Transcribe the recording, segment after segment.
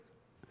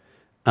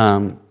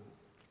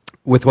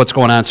with what's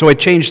going on. So I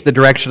changed the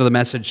direction of the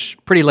message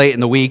pretty late in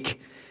the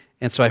week,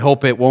 and so I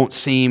hope it won't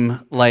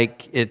seem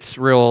like it's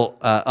real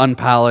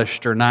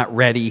unpolished or not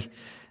ready,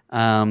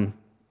 and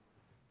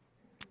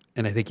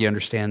I think you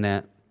understand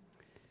that.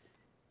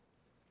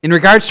 In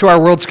regards to our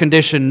world's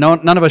condition,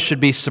 none of us should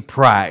be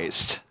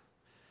surprised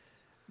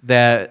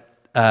that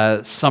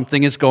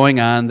something is going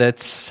on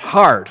that's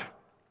hard.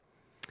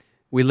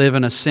 We live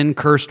in a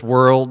sin-cursed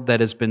world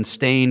that has been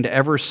stained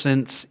ever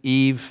since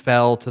Eve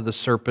fell to the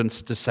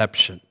serpent's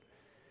deception.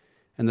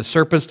 And the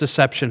serpent's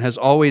deception has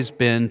always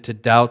been to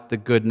doubt the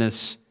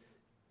goodness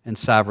and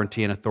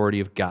sovereignty and authority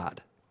of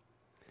God.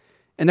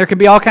 And there can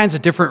be all kinds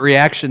of different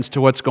reactions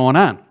to what's going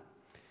on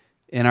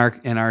in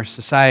our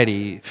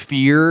society.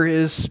 Fear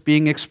is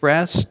being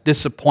expressed,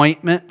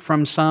 disappointment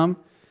from some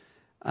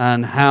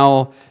on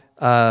how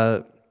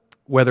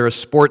whether a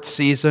sports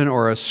season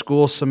or a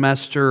school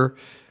semester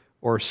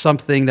or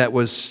something that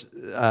was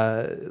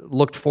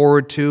looked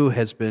forward to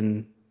has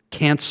been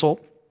canceled.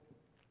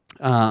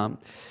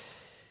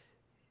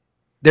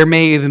 There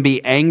may even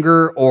be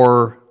anger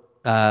or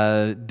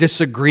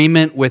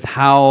disagreement with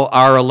how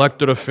our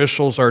elected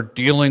officials are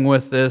dealing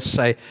with this.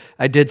 I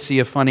did see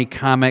a funny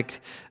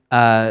comic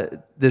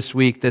this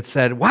week that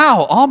said,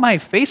 "Wow, all my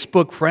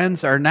Facebook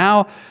friends are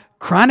now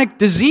chronic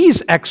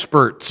disease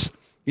experts."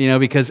 You know,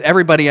 because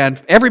everybody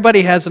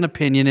has an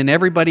opinion and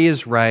everybody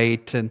is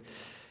right,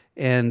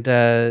 and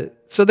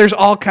so there's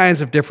all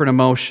kinds of different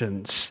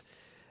emotions.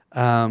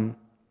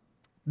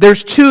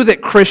 There's two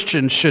that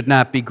Christians should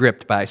not be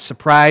gripped by: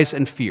 surprise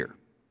and fear.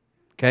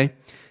 Okay?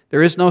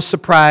 There is no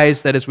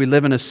surprise that as we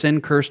live in a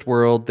sin-cursed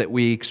world that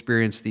we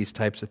experience these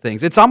types of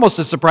things. It's almost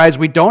a surprise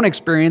we don't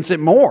experience it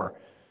more,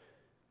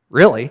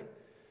 really.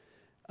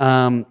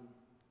 And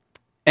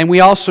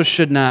we also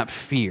should not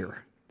fear.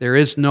 There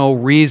is no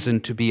reason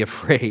to be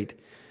afraid.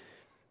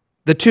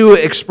 The two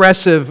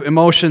expressive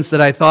emotions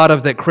that I thought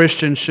of that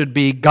Christians should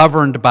be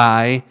governed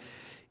by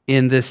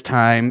in this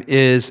time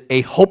is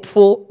a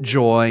hopeful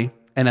joy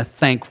and a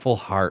thankful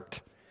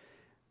heart.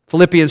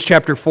 Philippians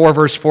chapter 4,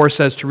 verse 4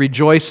 says to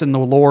rejoice in the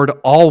Lord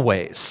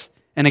always.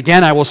 And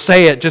again, I will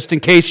say it just in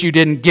case you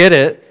didn't get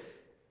it,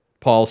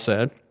 Paul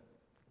said.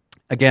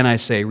 Again, I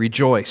say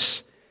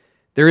rejoice.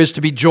 There is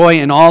to be joy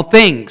in all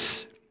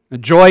things.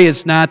 Joy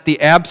is not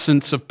the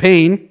absence of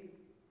pain,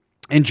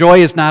 and joy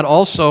is not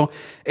also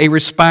a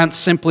response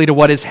simply to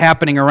what is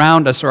happening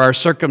around us or our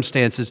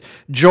circumstances.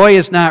 Joy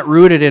is not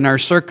rooted in our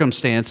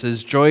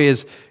circumstances. Joy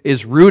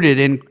is rooted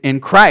in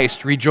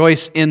Christ.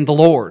 Rejoice in the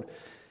Lord.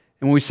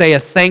 And when we say a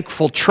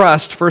thankful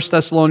trust, 1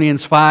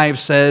 Thessalonians 5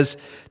 says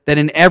that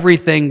in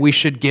everything we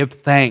should give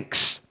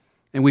thanks.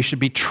 And we should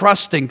be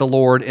trusting the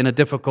Lord in a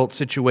difficult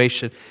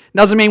situation. It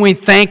doesn't mean we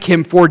thank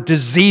Him for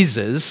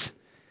diseases.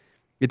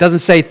 It doesn't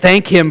say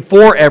thank Him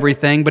for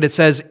everything, but it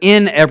says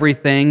in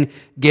everything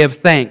give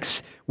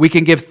thanks. We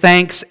can give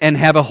thanks and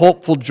have a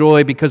hopeful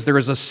joy because there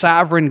is a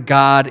sovereign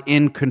God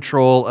in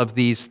control of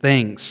these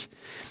things.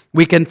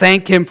 We can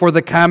thank Him for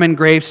the common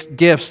grace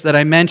gifts that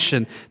I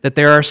mentioned, that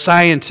there are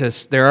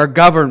scientists, there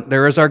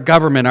is our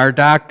government, our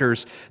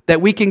doctors,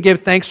 that we can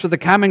give thanks for the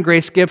common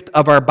grace gift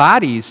of our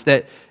bodies,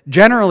 that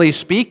generally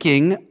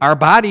speaking, our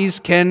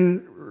bodies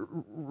can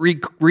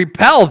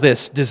repel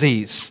this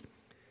disease,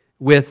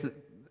 with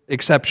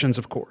exceptions,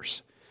 of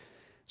course.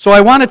 So I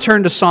want to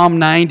turn to Psalm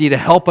 90 to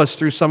help us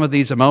through some of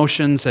these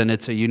emotions, and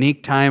it's a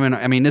unique time. And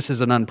I mean, this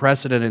is an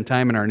unprecedented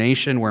time in our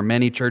nation where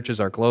many churches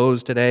are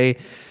closed today.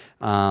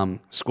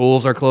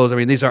 Schools are closed. I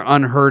mean, these are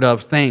unheard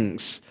of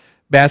things.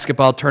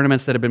 Basketball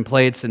tournaments that have been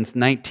played since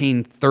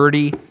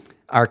 1930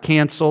 are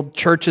canceled.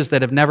 Churches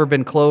that have never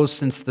been closed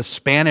since the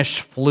Spanish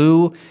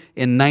flu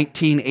in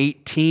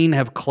 1918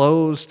 have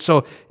closed.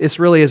 So this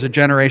really is a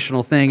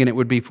generational thing, and it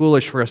would be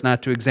foolish for us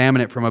not to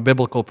examine it from a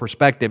biblical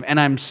perspective. And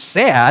I'm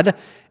sad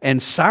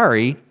and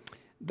sorry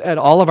that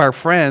all of our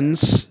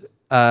friends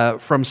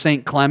from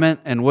St. Clement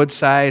and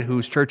Woodside,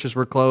 whose churches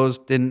were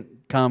closed, didn't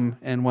come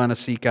and want to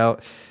seek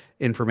out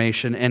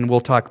information, and we'll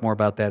talk more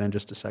about that in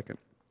just a second.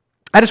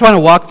 I just want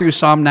to walk through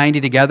Psalm 90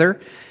 together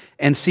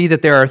and see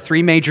that there are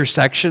three major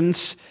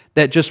sections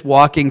that just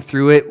walking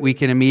through it, we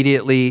can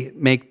immediately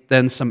make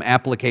then some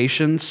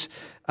applications.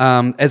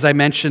 As I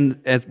mentioned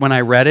when I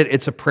read it,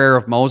 it's a prayer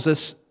of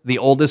Moses, the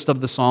oldest of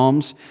the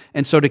Psalms.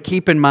 And so to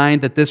keep in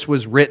mind that this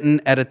was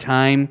written at a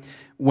time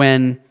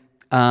when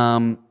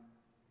the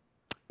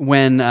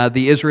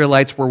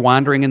Israelites were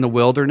wandering in the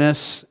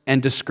wilderness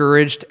and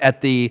discouraged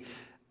at the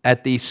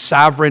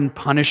sovereign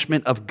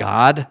punishment of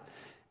God.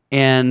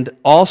 And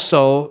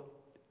also,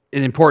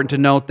 it's important to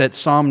note that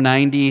Psalm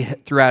 90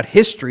 throughout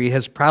history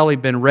has probably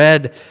been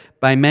read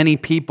by many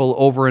people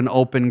over an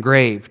open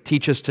grave.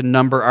 Teach us to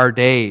number our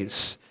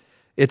days.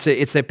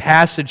 It's a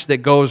passage that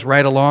goes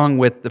right along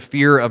with the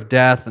fear of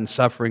death and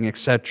suffering,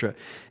 etc.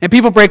 And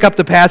people break up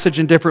the passage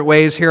in different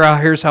ways.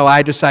 Here's how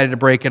I decided to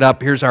break it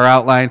up. Here's our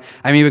outline.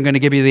 I'm even going to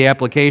give you the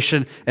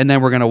application, and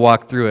then we're going to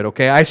walk through it,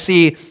 okay? I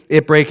see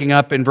it breaking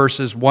up in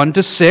verses 1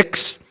 to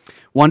 6.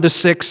 1 to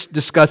 6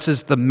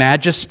 discusses the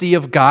majesty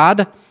of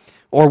God.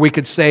 Or we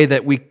could say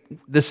that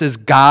this is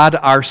God,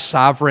 our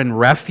sovereign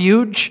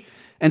refuge.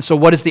 And so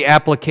what is the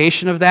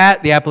application of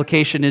that? The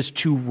application is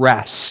to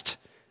rest.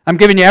 I'm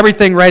giving you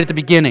everything right at the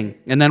beginning,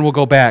 and then we'll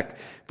go back.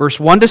 Verse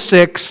 1 to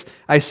 6,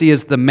 I see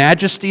as the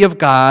majesty of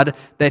God,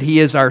 that He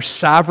is our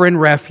sovereign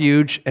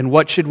refuge. And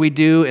what should we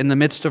do in the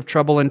midst of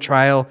trouble and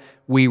trial?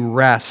 We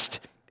rest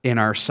in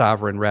our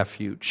sovereign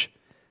refuge.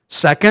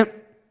 Second,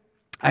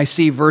 I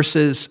see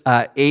verses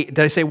 8. Did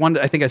I say 1?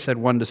 I think I said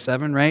 1 to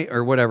 7, right?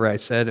 Or whatever I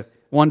said.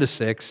 1 to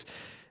 6.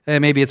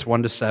 Maybe it's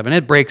 1 to 7.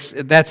 It breaks.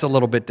 That's a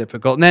little bit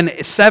difficult. And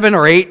then 7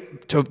 or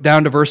 8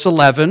 down to verse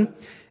 11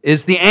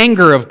 is the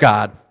anger of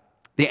God.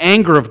 The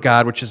anger of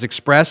God, which is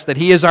expressed that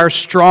He is our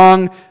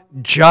strong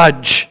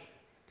judge.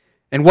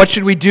 And what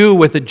should we do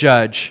with a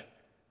judge?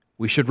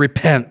 We should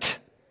repent.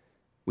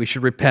 We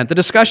should repent. The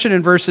discussion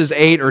in verses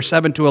 8 or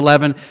 7 to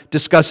 11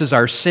 discusses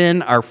our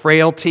sin, our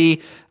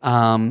frailty,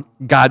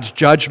 God's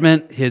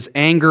judgment, His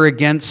anger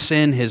against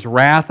sin, His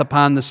wrath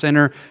upon the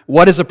sinner.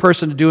 What is a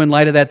person to do in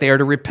light of that? They are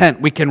to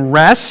repent. We can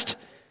rest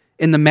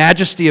in the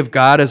majesty of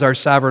God as our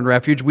sovereign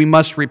refuge. We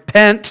must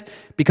repent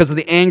because of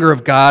the anger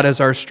of God as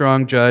our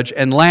strong judge.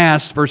 And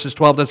last, verses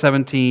 12 to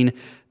 17,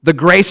 the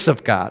grace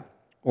of God,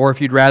 or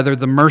if you'd rather,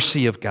 the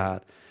mercy of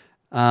God,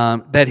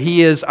 that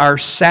He is our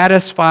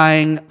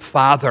satisfying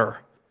Father.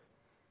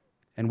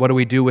 And what do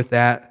we do with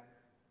that?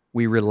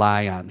 We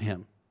rely on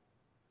Him.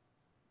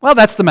 Well,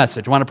 that's the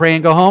message. You want to pray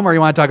and go home, or you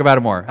want to talk about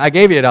it more? I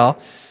gave you it all.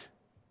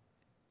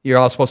 You're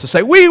all supposed to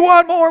say, we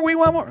want more, we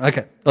want more.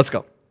 Okay, let's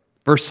go.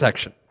 Verse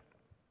section.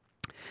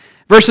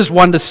 Verses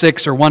 1 to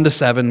 6 or 1 to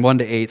 7, 1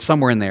 to 8,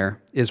 somewhere in there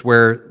is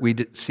where we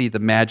see the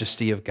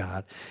majesty of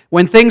God.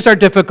 When things are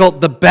difficult,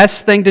 the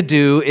best thing to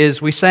do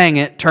is, we sang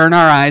it, turn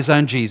our eyes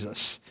on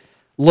Jesus.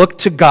 Look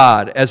to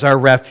God as our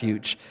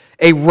refuge.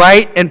 A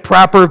right and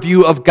proper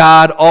view of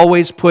God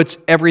always puts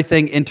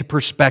everything into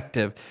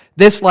perspective.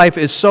 This life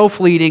is so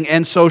fleeting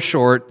and so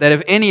short that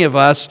if any of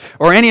us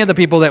or any of the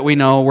people that we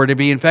know were to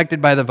be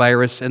infected by the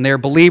virus and they're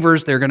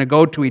believers, they're going to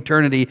go to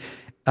eternity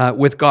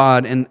with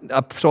God. And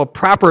so a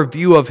proper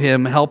view of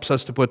Him helps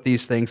us to put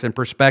these things in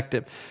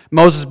perspective.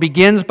 Moses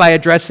begins by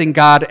addressing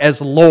God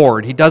as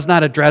Lord. He does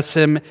not address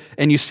Him,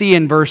 and you see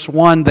in verse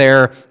 1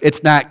 there,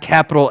 it's not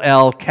capital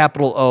L,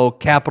 capital O,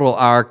 capital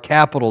R,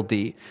 capital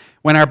D.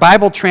 When our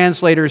Bible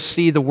translators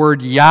see the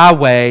word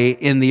Yahweh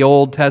in the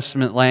Old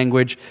Testament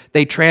language,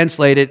 they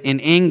translate it in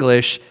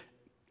English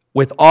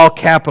with all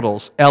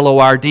capitals,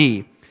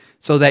 L-O-R-D,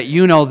 so that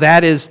you know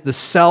that is the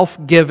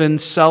self-given,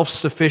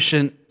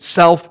 self-sufficient,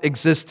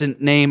 self-existent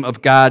name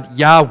of God,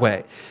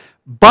 Yahweh.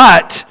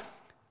 But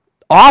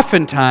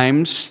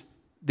oftentimes,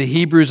 the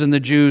Hebrews and the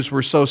Jews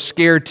were so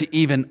scared to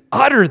even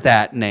utter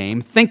that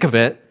name. Think of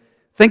it.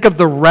 Think of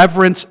the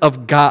reverence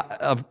of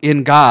God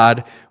in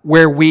God,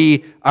 where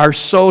we are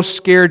so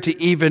scared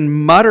to even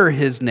mutter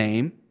His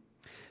name.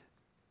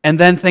 And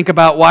then think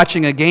about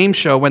watching a game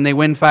show when they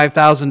win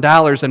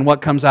 $5,000 and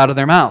what comes out of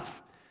their mouth.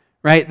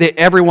 Right?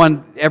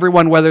 Everyone,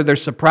 whether they're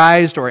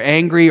surprised or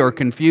angry or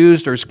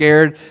confused or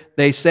scared,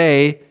 they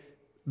say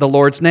the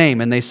Lord's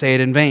name, and they say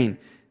it in vain.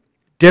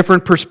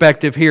 Different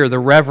perspective here, the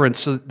reverence.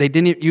 So they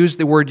didn't use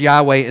the word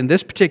Yahweh in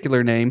this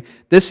particular name.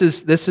 This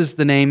is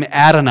the name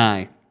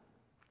Adonai.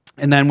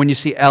 And then when you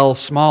see L,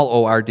 small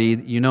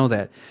O-R-D, you know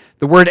that.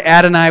 The word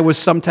Adonai was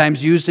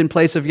sometimes used in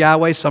place of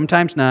Yahweh,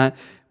 sometimes not,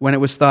 when it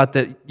was thought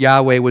that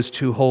Yahweh was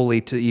too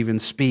holy to even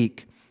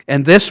speak.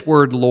 And this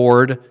word,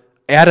 Lord,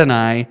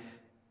 Adonai,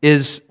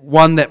 is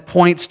one that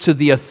points to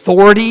the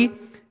authority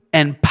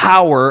and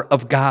power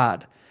of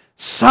God.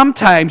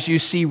 Sometimes you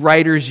see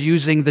writers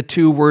using the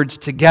two words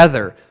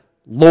together,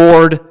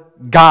 Lord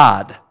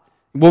God.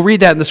 We'll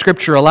read that in the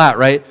Scripture a lot,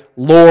 right?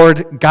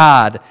 Lord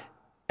God.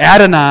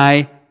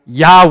 Adonai,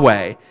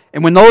 Yahweh.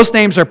 And when those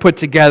names are put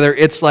together,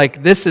 it's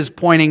like this is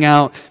pointing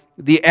out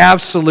the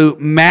absolute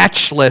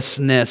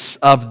matchlessness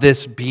of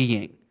this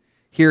being.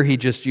 Here he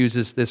just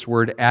uses this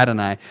word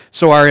Adonai.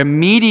 So our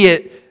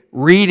immediate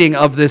reading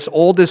of this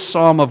oldest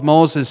psalm of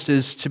Moses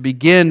is to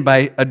begin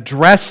by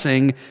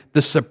addressing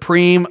the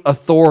supreme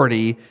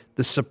authority,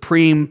 the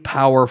supreme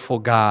powerful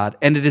God.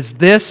 And it is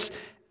this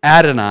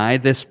Adonai,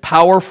 this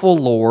powerful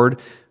Lord,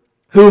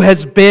 who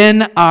has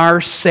been our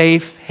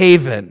safe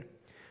haven,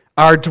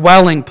 our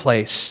dwelling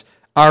place,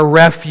 our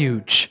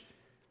refuge.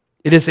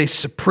 It is a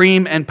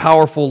supreme and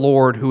powerful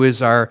Lord who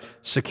is our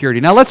security.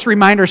 Now let's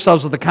remind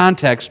ourselves of the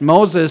context.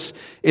 Moses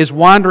is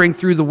wandering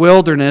through the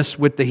wilderness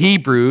with the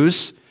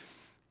Hebrews,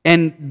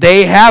 and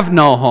they have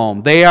no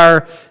home. They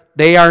are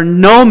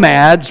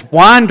nomads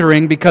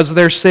wandering because of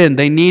their sin.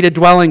 They need a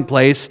dwelling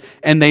place,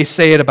 and they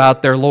say it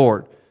about their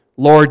Lord.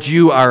 Lord,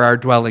 you are our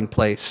dwelling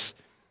place.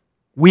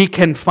 We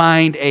can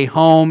find a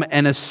home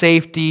and a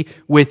safety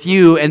with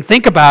you. And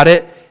think about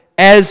it,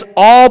 as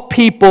all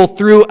people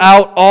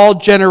throughout all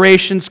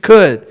generations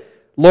could.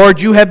 Lord,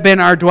 you have been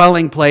our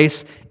dwelling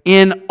place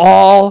in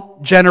all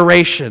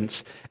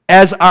generations.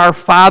 As our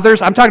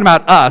fathers, I'm talking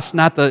about us,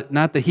 not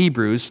the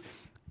Hebrews,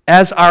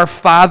 as our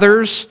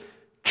fathers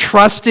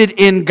trusted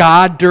in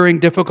God during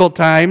difficult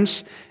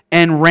times,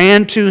 and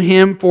ran to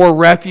Him for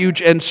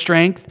refuge and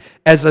strength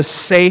as a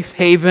safe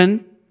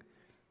haven,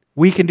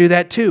 we can do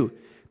that too.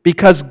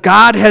 Because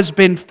God has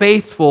been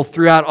faithful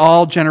throughout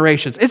all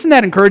generations. Isn't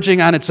that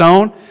encouraging on its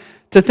own?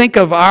 To think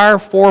of our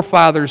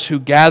forefathers who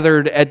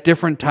gathered at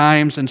different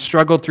times and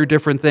struggled through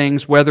different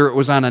things, whether it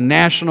was on a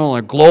national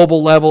or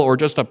global level or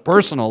just a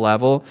personal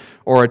level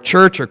or a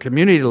church or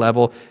community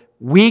level,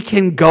 we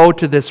can go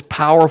to this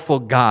powerful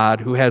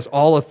God who has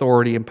all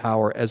authority and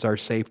power as our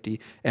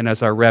safety and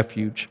as our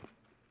refuge.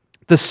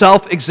 The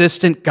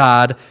self-existent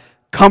God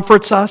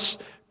comforts us,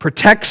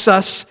 protects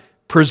us,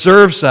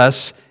 preserves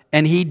us,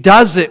 and He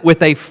does it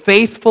with a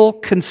faithful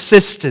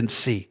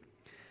consistency.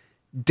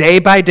 Day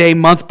by day,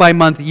 month by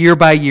month, year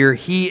by year,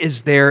 He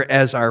is there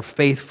as our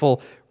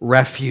faithful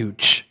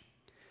refuge.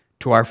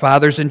 To our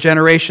fathers in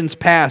generations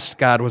past,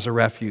 God was a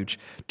refuge.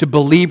 To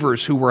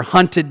believers who were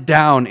hunted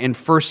down in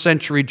first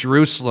century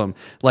Jerusalem,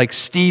 like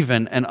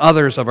Stephen and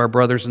others of our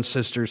brothers and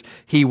sisters,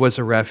 He was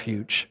a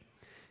refuge.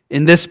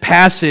 In this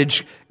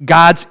passage,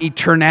 God's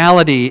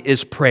eternality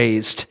is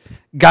praised.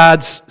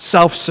 God's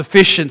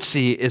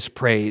self-sufficiency is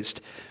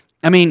praised.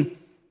 I mean,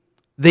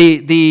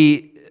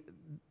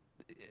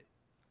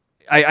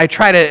 I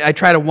try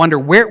to wonder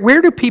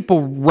where do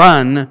people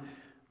run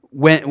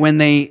when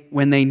they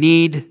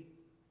need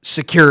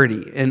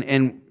security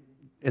and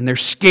they're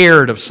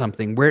scared of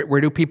something.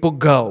 Where do people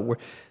go?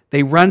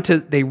 They run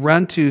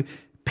to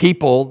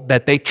people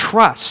that they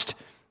trust.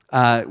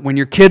 When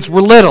your kids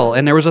were little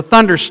and there was a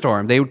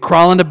thunderstorm, they would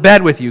crawl into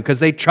bed with you because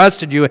they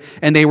trusted you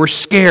and they were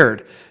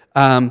scared.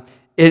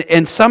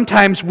 And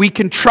sometimes we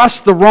can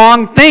trust the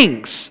wrong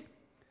things.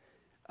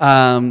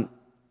 The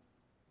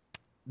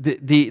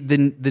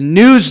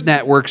news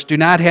networks do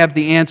not have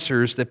the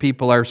answers that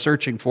people are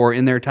searching for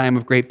in their time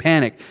of great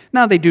panic.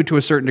 Now, they do to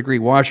a certain degree,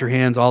 wash your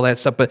hands, all that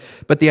stuff,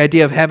 but the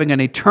idea of having an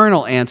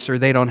eternal answer,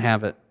 they don't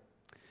have it.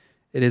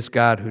 It is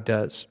God who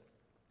does.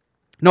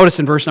 Notice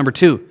in verse number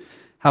 2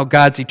 how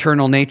God's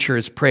eternal nature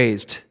is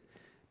praised.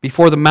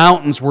 Before the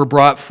mountains were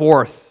brought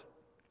forth,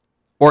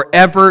 or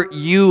ever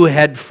you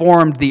had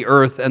formed the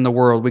earth and the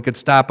world. We could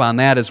stop on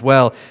that as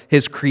well.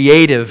 His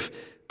creative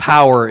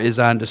power is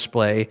on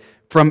display.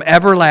 From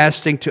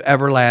everlasting to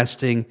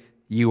everlasting,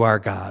 you are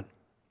God.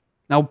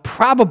 Now,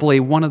 probably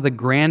one of the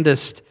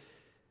grandest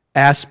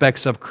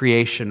aspects of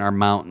creation are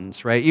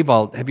mountains, right?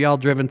 Have you all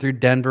driven through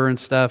Denver and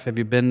stuff? Have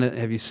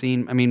you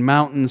seen? I mean,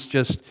 mountains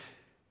just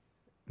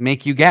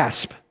make you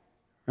gasp,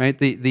 right?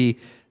 The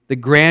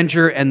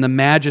grandeur and the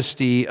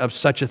majesty of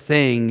such a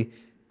thing.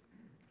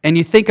 And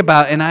you think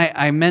about, and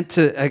I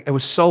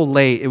was so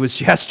late, it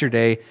was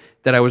yesterday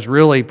that I was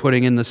really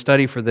putting in the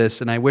study for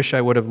this, and I wish I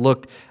would have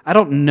looked. I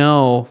don't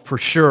know for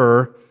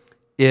sure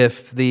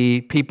if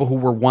the people who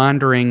were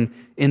wandering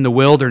in the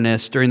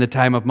wilderness during the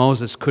time of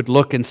Moses could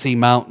look and see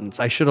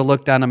mountains. I should have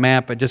looked on a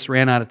map, I just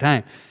ran out of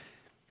time.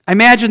 I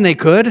imagine they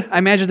could. I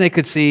imagine they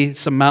could see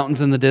some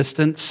mountains in the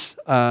distance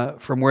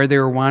from where they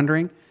were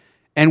wandering.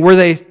 And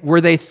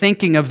were they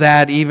thinking of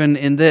that even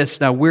in this?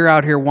 Now, we're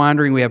out here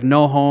wandering, we have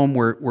no home,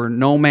 we're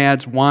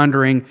nomads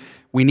wandering,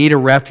 we need a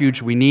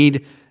refuge, we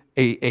need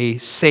a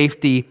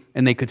safety,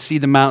 and they could see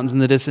the mountains in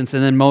the distance.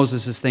 And then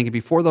Moses is thinking,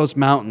 before those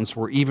mountains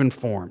were even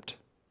formed,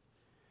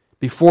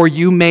 before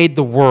you made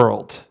the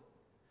world,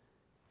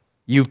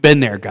 you've been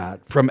there,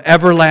 God. From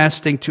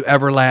everlasting to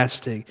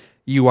everlasting,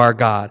 you are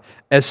God.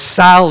 As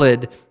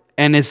solid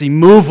and as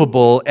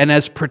immovable and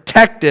as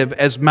protective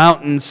as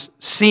mountains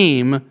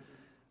seem,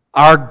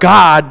 our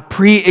God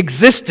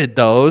pre-existed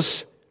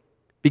those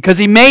because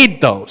He made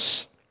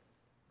those.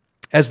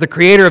 As the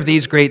creator of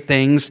these great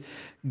things,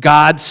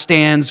 God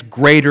stands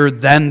greater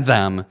than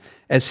them,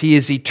 as He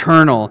is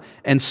eternal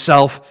and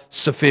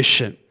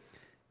self-sufficient.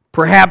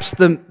 Perhaps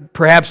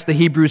the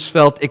Hebrews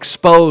felt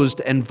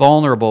exposed and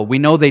vulnerable. We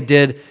know they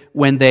did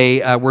when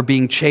they were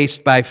being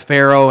chased by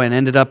Pharaoh and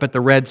ended up at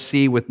the Red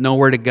Sea with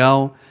nowhere to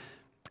go.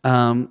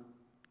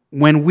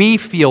 When we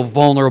feel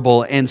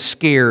vulnerable and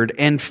scared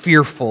and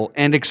fearful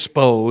and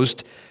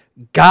exposed,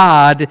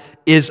 God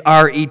is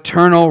our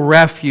eternal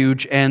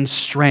refuge and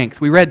strength.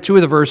 We read two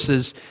of the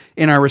verses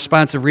in our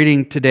responsive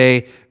reading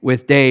today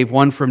with Dave,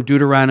 one from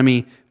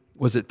Deuteronomy,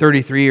 was it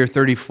 33 or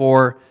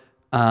 34?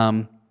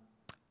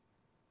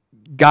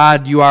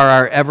 God, you are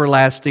our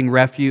everlasting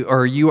refuge,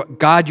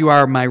 God, you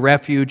are my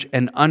refuge,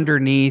 and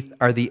underneath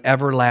are the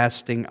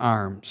everlasting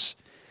arms.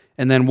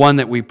 And then one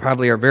that we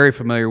probably are very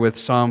familiar with,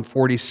 Psalm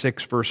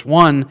 46, verse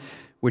 1,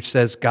 which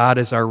says, God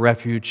is our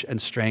refuge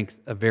and strength,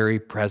 a very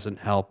present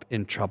help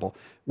in trouble.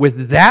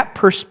 With that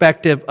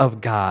perspective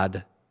of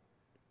God,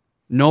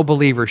 no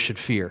believer should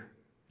fear.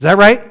 Is that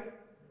right?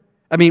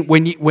 I mean,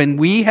 when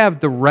we have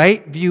the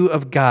right view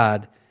of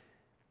God,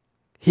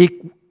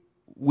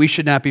 we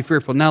should not be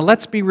fearful. Now,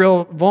 let's be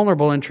real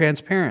vulnerable and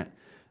transparent,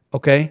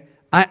 okay?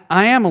 I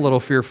am a little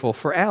fearful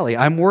for Allie.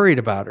 I'm worried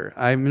about her.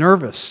 I'm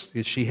nervous.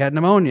 She had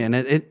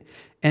pneumonia,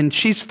 and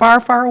she's far,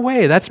 far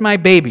away. That's my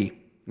baby,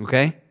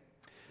 okay?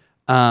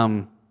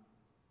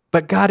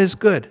 But God is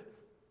good,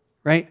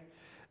 right?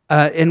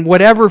 and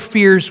whatever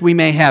fears we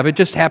may have, it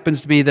just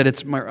happens to be that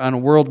it's on a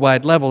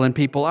worldwide level and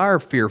people are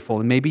fearful,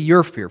 and maybe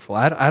you're fearful.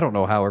 I don't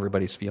know how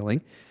everybody's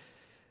feeling.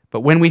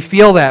 But when we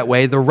feel that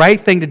way, the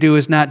right thing to do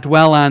is not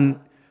dwell on,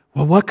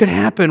 well, what could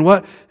happen?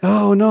 What?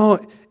 Oh, no.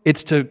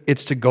 It's to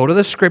go to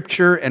the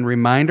Scripture and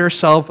remind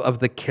ourselves of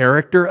the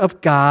character of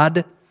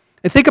God.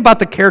 And think about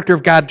the character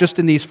of God just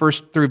in these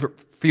first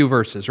few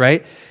verses,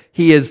 right?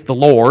 He is the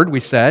Lord,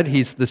 we said.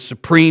 He's the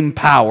supreme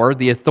power,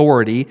 the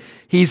authority.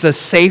 He's a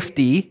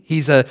safety.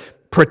 He's a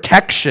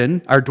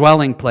protection, our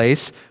dwelling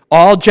place.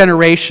 All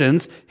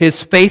generations,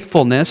 His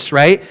faithfulness,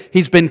 right?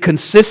 He's been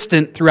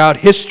consistent throughout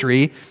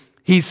history.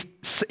 He's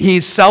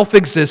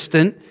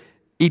self-existent,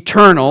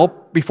 eternal,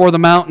 before the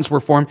mountains were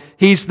formed.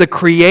 He's the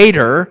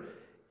Creator.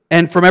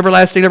 And from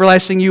everlasting to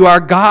everlasting, you are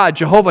God,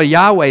 Jehovah,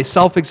 Yahweh,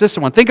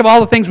 self-existent one. Think of all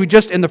the things we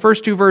just, in the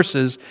first two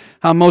verses,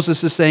 how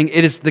Moses is saying,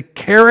 it is the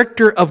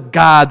character of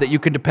God that you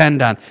can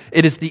depend on.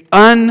 It is the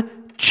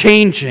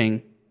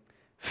unchanging,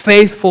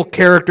 faithful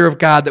character of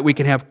God that we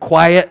can have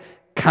quiet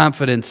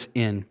confidence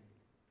in.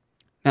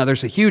 Now,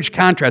 there's a huge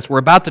contrast. We're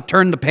about to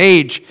turn the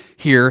page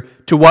here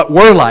to what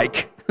we're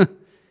like.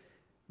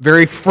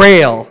 Very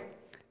frail.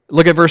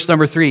 Look at verse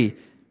number 3.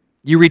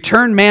 You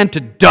return man to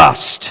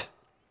dust,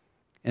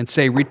 and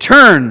say,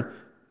 return,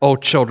 O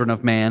children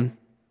of man.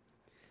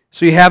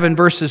 So you have in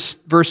verse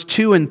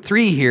 2 and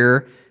 3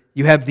 here,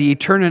 you have the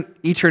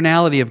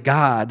eternality of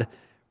God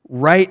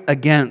right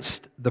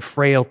against the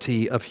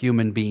frailty of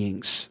human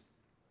beings.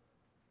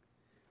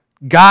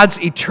 God's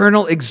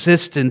eternal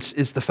existence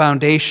is the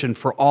foundation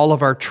for all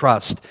of our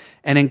trust.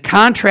 And in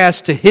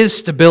contrast to His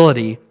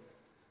stability,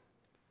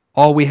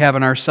 all we have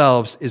in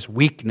ourselves is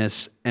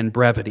weakness and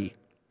brevity.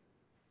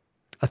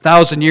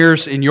 1,000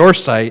 years in your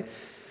sight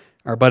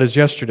are but as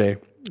yesterday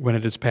when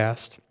it is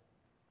past,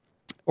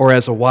 or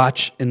as a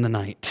watch in the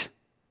night.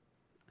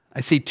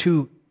 I see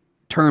two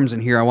terms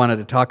in here I wanted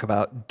to talk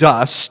about.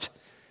 Dust.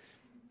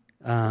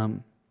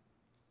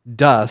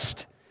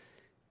 Dust.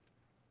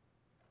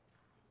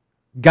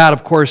 God,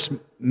 of course,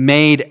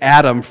 made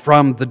Adam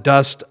from the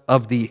dust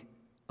of the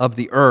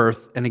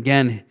earth, and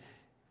again,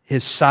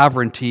 His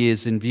sovereignty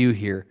is in view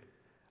here.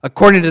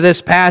 According to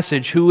this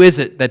passage, who is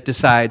it that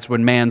decides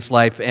when man's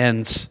life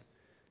ends?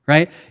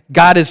 Right?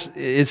 God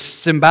is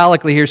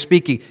symbolically here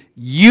speaking.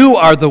 You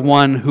are the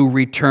one who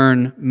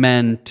return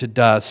men to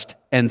dust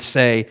and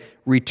say,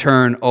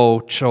 return,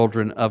 O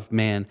children of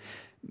man.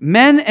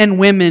 Men and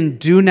women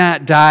do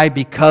not die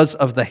because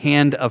of the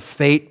hand of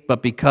fate,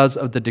 but because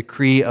of the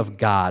decree of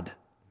God.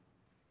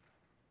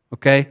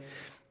 Okay?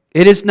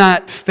 It is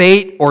not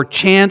fate or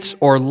chance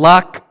or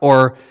luck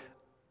or,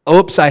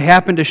 oops, I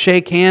happened to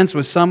shake hands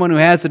with someone who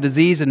has a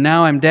disease and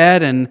now I'm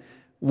dead, and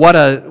what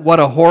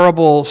a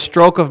horrible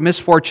stroke of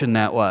misfortune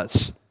that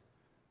was.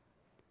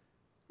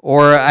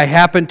 Or I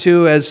happened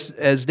to,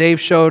 as Dave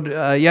showed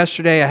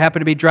yesterday, I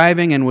happened to be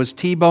driving and was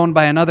T-boned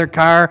by another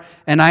car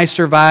and I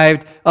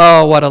survived.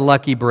 Oh, what a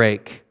lucky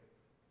break.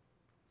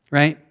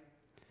 Right?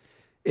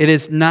 It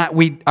is not,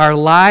 our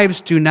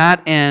lives do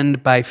not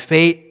end by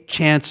fate,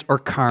 chance, or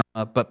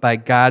karma, but by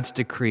God's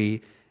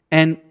decree.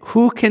 And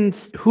who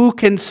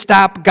can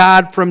stop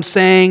God from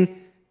saying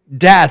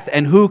death?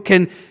 And who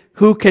can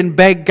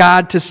beg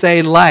God to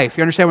say life?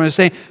 You understand what I'm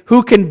saying?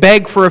 Who can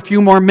beg for a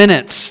few more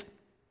minutes?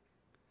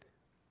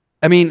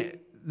 I mean,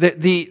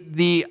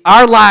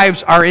 our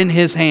lives are in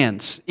His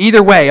hands.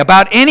 Either way,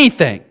 about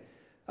anything.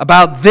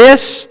 About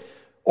this,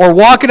 or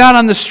walking out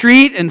on the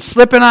street and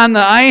slipping on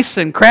the ice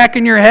and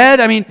cracking your head.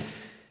 I mean,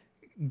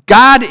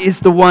 God is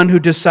the one who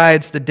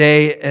decides the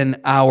day and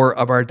hour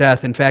of our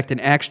death. In fact, in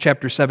Acts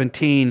chapter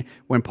 17,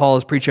 when Paul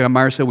is preaching on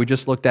Mars Hill, we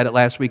just looked at it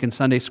last week in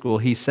Sunday school,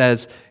 he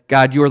says,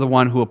 God, you are the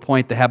one who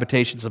appoint the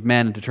habitations of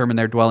men and determine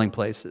their dwelling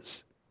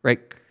places. Right?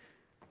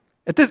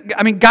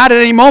 God at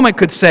any moment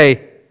could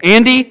say,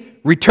 Andy,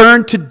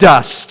 return to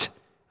dust.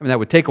 I mean, that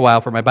would take a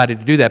while for my body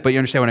to do that, but you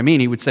understand what I mean.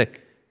 He would say,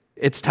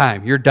 it's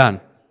time, you're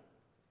done.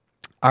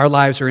 Our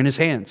lives are in His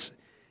hands.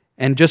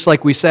 And just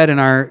like we said in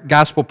our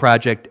gospel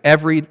project,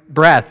 every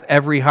breath,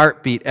 every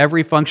heartbeat,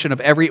 every function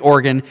of every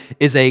organ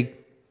is a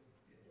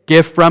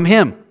gift from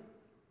Him.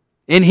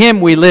 In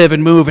Him we live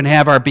and move and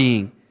have our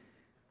being.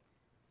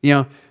 You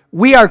know,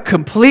 we are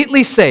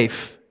completely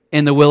safe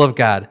in the will of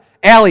God.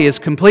 Allie is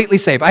completely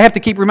safe. I have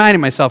to keep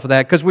reminding myself of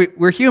that because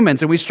we're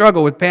humans and we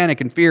struggle with panic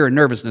and fear and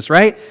nervousness,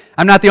 right?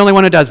 I'm not the only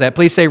one who does that.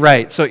 Please say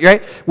right. So,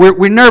 right?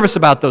 We're nervous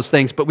about those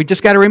things, but we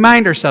just got to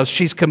remind ourselves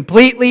she's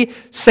completely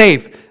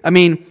safe. I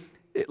mean,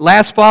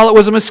 last fall it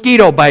was a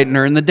mosquito biting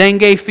her and the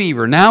dengue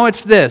fever. Now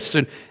it's this.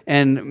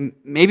 And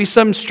maybe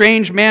some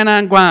strange man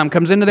on Guam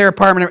comes into their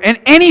apartment. And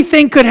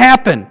anything could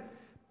happen,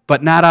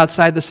 but not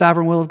outside the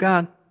sovereign will of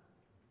God.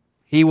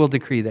 He will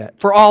decree that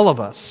for all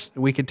of us.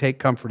 We can take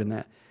comfort in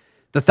that.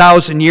 The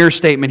 1,000-year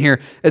statement here,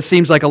 it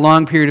seems like a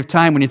long period of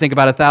time when you think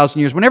about 1,000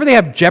 years. Whenever they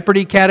have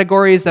Jeopardy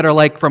categories that are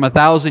like from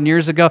 1,000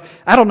 years ago,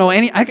 I don't know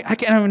I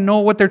can't even know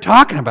what they're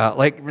talking about.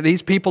 Like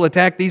these people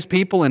attacked these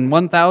people in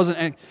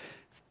 1,000.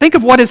 Think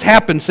of what has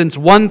happened since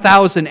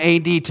 1000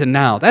 AD to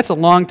now. That's a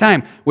long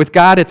time. With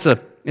God,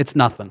 it's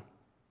nothing.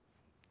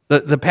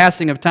 The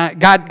passing of time.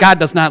 God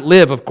does not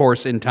live, of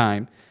course, in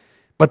time.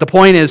 But the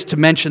point is to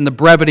mention the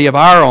brevity of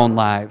our own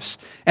lives.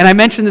 And I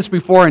mentioned this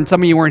before, and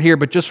some of you weren't here,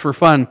 but just for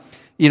fun,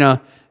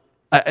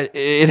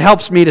 it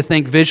helps me to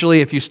think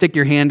visually. If you stick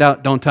your hand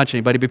out, don't touch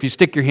anybody, but if you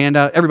stick your hand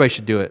out, everybody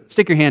should do it.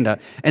 Stick your hand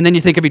out. And then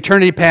you think of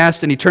eternity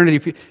past and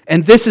eternity,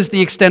 and this is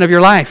the extent of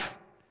your life.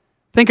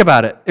 Think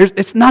about it.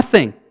 It's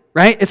nothing,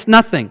 right? It's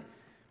nothing.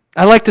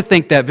 I like to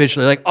think that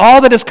visually. Like,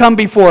 all that has come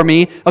before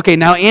me, okay,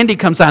 now Andy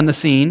comes on the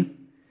scene,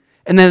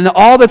 and then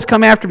all that's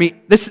come after me,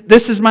 this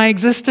is my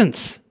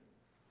existence.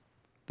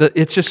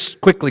 It's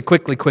just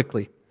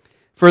quickly.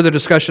 Further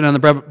discussion on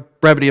the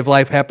brevity of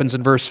life happens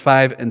in verse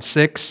 5 and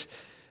 6.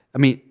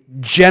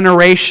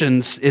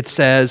 Generations, it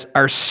says,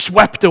 are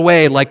swept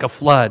away like a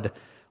flood,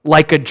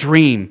 like a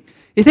dream.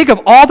 You think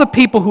of all the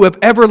people who have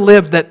ever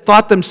lived that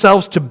thought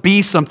themselves to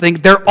be something,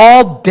 they're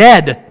all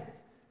dead.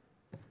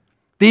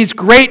 These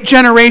great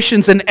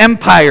generations and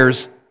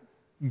empires,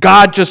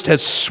 God just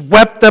has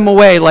swept them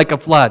away like a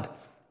flood.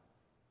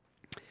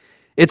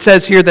 It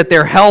says here that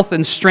their health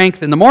and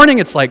strength, in the morning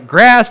it's like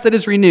grass that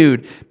is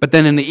renewed, but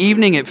then in the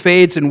evening it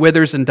fades and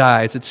withers and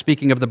dies. It's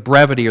speaking of the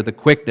brevity or the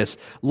quickness.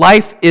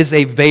 Life is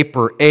a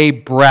vapor, a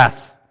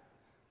breath.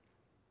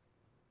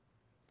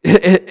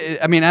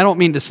 I don't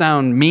mean to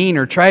sound mean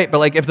or trite, but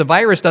like if the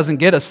virus doesn't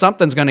get us,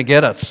 something's going to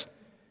get us.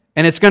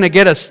 And it's going to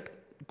get us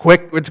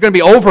quick. It's going to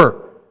be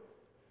over.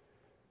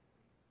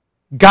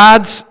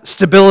 God's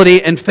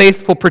stability and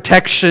faithful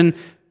protection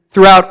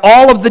throughout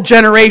all of the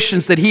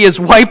generations that He has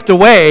wiped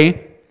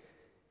away,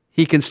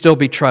 He can still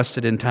be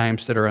trusted in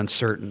times that are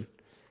uncertain.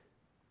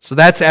 So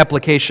that's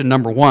application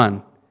number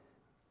 1.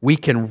 We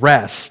can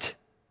rest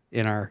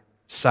in our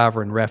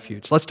sovereign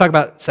refuge. Let's talk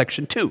about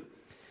section 2.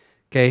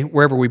 Okay,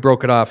 wherever we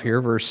broke it off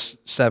here, verse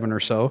 7 or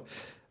so.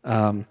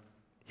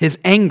 His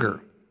anger.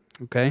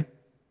 Okay.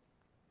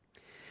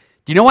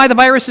 Do you know why the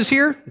virus is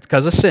here? It's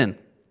because of sin.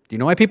 Do you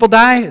know why people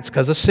die? It's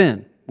because of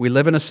sin. We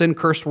live in a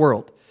sin-cursed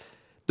world.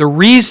 The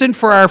reason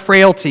for our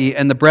frailty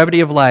and the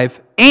brevity of life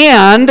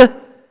and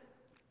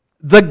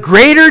the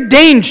greater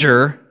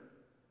danger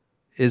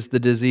is the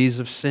disease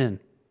of sin.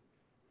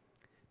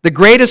 The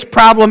greatest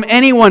problem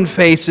anyone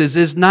faces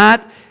is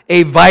not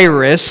a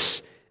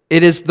virus,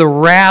 it is the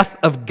wrath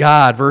of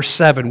God. Verse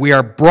 7, we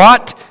are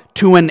brought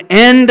to an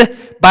end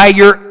by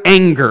your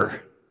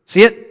anger.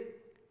 See it?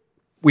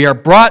 We are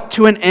brought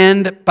to an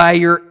end by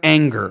your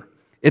anger.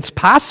 It's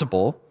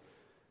possible,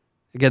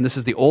 again, this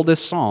is the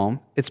oldest psalm,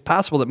 it's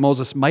possible that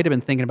Moses might have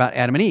been thinking about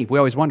Adam and Eve. We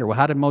always wonder, well,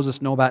 how did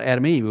Moses know about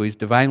Adam and Eve? Well, he's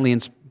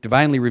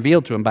divinely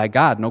revealed to him by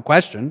God, no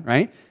question,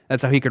 right?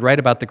 That's how he could write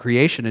about the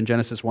creation in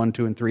Genesis 1,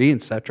 2, and 3,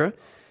 etc.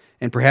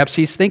 And perhaps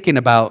he's thinking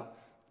about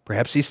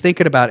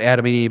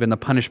Adam and Eve and the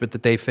punishment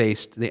that they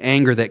faced, the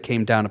anger that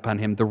came down upon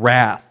him, the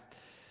wrath.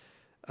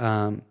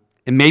 And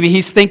maybe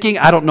he's thinking,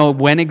 I don't know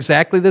when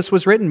exactly this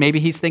was written,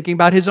 maybe he's thinking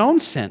about his own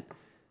sin.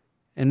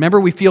 And remember,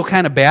 we feel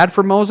kind of bad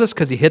for Moses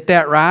because he hit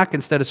that rock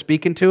instead of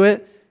speaking to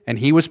it, and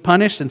he was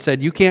punished and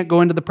said, you can't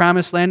go into the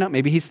promised land now.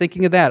 Maybe he's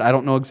thinking of that. I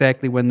don't know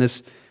exactly when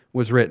this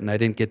was written. I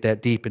didn't get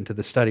that deep into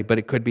the study, but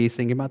it could be he's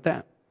thinking about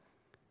that.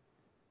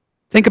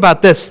 Think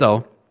about this,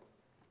 though.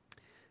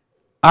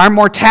 Our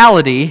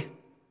mortality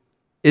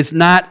is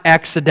not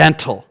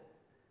accidental.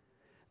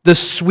 The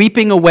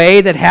sweeping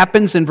away that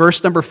happens in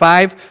verse number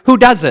 5, who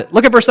does it?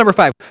 Look at verse number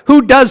 5.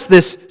 Who does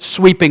this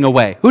sweeping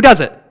away? Who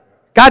does it?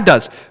 God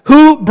does.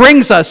 Who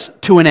brings us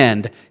to an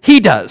end? He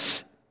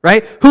does,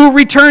 right? Who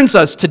returns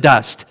us to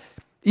dust?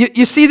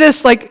 You see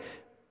this? Like,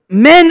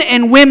 men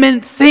and women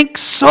think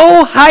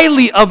so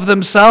highly of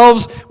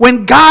themselves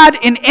when God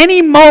in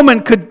any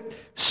moment could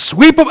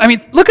sweep them.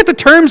 Look at the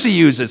terms he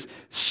uses.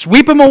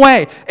 Sweep them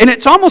away. And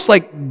it's almost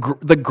like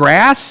the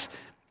grass.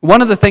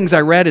 One of the things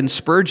I read in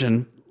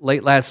Spurgeon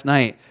late last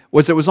night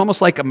was it was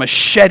almost like a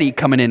machete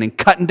coming in and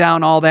cutting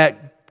down all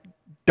that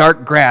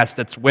dark grass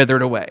that's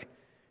withered away.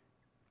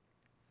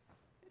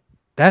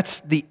 That's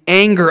the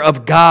anger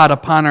of God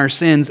upon our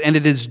sins, and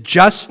it is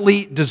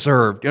justly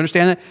deserved. Do you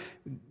understand that?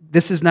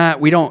 This is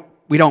not, we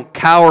don't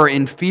cower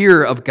in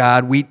fear of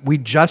God. We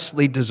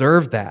justly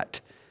deserve that.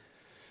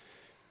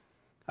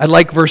 I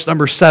like verse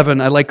number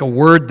 7. I like a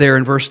word there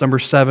in verse number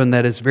 7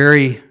 that is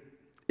very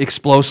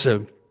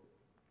explosive.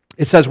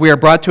 It says, we are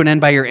brought to an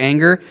end by your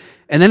anger,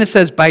 and then it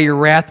says, by your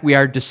wrath we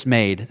are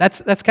dismayed.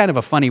 That's kind of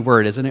a funny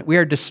word, isn't it? We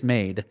are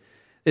dismayed.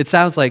 It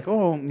sounds like,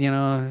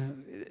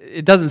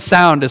 it doesn't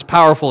sound as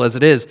powerful as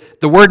it is.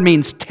 The word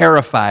means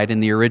terrified in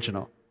the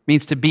original. It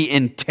means to be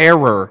in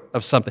terror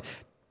of something.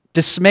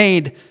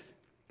 Dismayed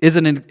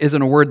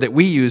isn't a word that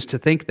we use to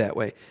think that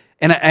way.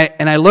 And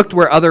I looked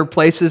where other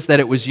places that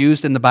it was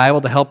used in the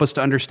Bible to help us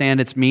to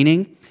understand its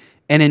meaning.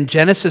 And in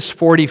Genesis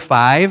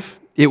 45,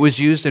 it was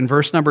used in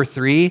verse number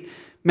 3.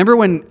 Remember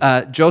when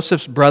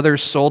Joseph's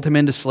brothers sold him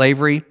into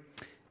slavery?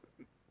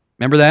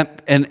 Remember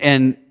that?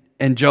 And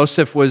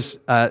Joseph was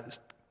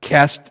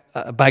cast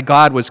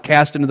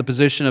into the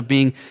position of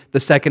being the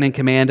second in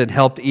command and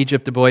helped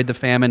Egypt avoid the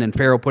famine, and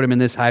Pharaoh put him in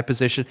this high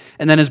position.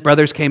 And then his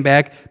brothers came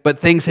back,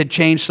 but things had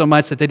changed so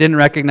much that they didn't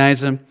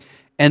recognize him.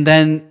 And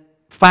then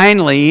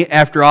finally,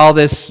 after all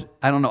this,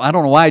 I don't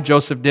know why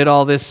Joseph did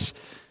all this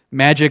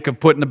magic of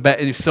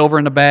putting silver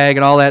in the bag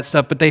and all that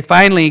stuff, but they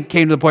finally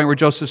came to the point where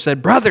Joseph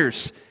said,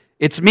 "Brothers,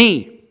 it's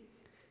me."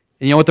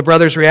 And you know what the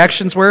brothers'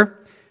 reactions were?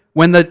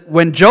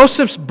 When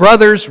Joseph's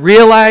brothers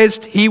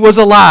realized he was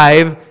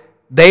alive,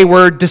 they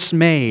were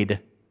dismayed.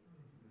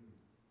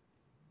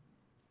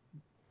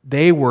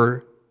 They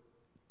were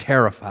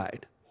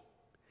terrified.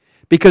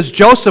 Because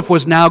Joseph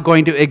was now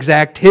going to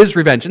exact his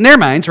revenge. In their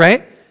minds,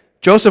 right?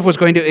 Joseph was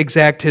going to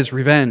exact his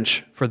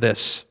revenge for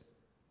this.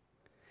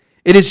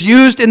 It is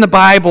used in the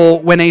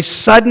Bible when a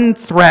sudden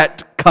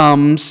threat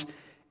comes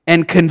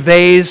and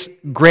conveys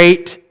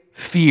great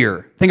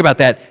fear. Think about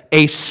that.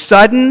 A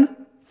sudden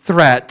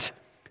threat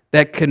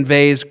that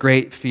conveys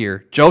great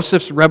fear.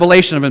 Joseph's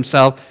revelation of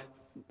himself,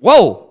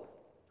 whoa,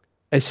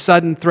 a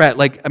sudden threat.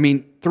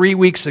 3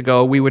 weeks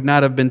ago, we would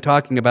not have been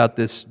talking about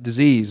this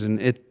disease,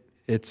 and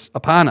it's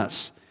upon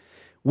us.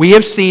 We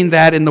have seen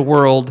that in the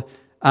world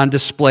on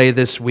display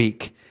this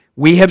week.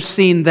 We have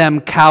seen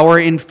them cower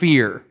in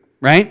fear,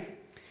 right?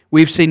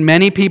 We've seen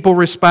many people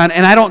respond,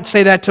 and I don't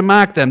say that to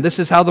mock them. This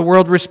is how the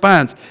world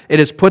responds. It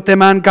has put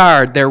them on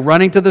guard. They're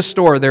running to the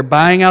store. They're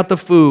buying out the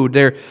food.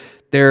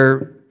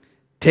 They're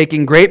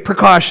taking great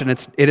precaution.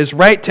 It is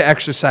right to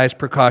exercise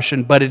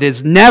precaution, but it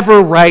is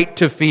never right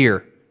to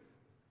fear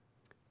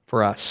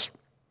for us.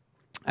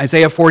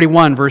 Isaiah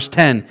 41, verse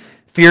 10,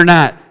 fear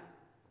not.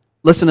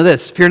 Listen to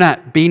this. Fear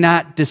not. Be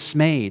not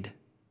dismayed.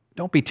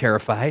 Don't be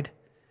terrified.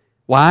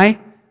 Why?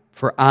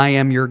 For I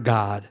am your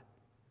God.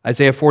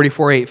 Isaiah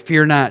 44:8,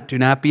 fear not, do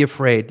not be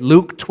afraid.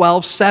 Luke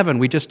 12:7,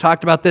 we just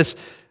talked about this.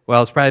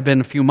 Well, it's probably been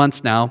a few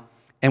months now,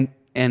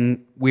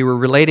 and we were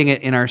relating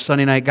it in our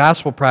Sunday Night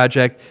Gospel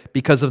Project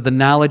because of the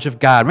knowledge of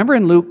God. Remember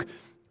in Luke,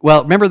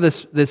 remember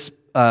this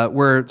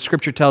where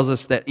Scripture tells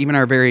us that even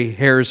our very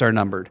hairs are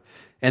numbered.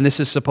 And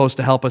this is supposed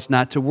to help us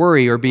not to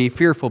worry or be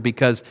fearful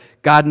because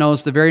God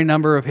knows the very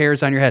number of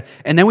hairs on your head.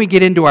 And then we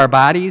get into our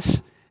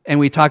bodies, and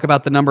we talk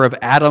about the number of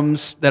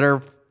atoms that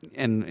are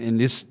and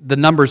the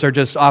numbers are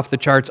just off the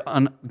charts.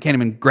 You can't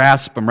even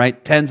grasp them,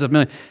 right? Tens of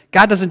millions.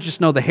 God doesn't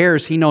just know the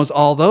hairs. He knows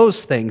all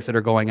those things that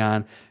are going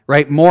on,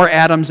 right? More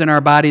atoms in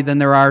our body than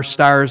there are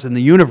stars in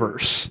the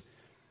universe.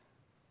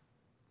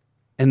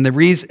 And the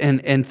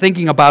reason, and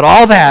thinking about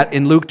all that,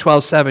 in Luke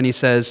 12:7, he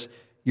says,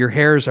 your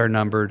hairs are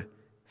numbered,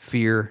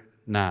 fear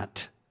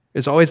not.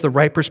 It's always the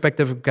right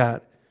perspective of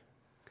God.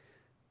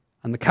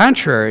 On the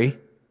contrary,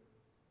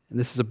 and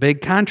this is a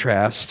big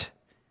contrast,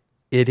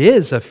 it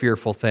is a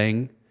fearful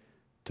thing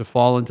to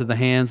fall into the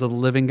hands of the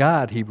living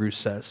God, Hebrews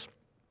says.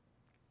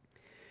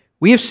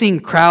 We have seen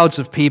crowds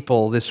of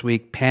people this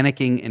week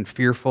panicking and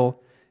fearful.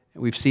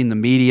 We've seen the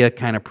media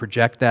kind of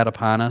project that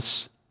upon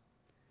us.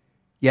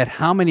 Yet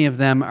how many of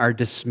them are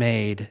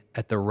dismayed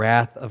at the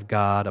wrath of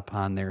God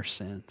upon their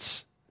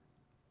sins?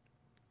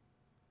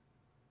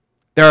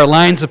 There are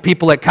lines of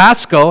people at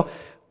Costco.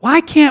 Why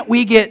can't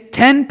we get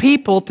 10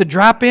 people to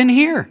drop in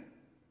here?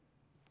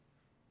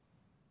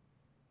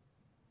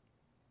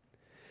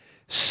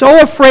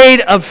 So afraid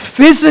of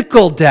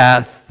physical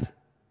death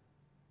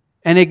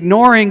and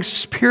ignoring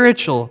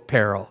spiritual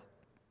peril.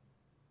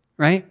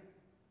 Right?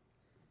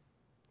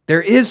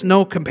 There is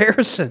no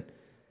comparison.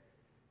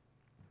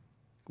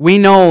 We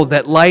know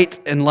that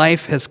light and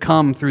life has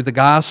come through the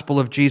gospel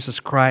of Jesus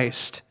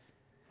Christ,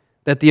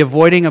 that the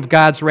avoiding of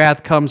God's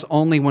wrath comes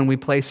only when we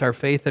place our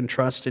faith and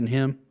trust in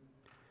Him.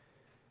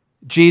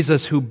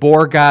 Jesus, who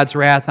bore God's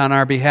wrath on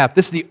our behalf.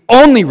 This is the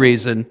only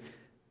reason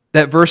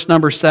that verse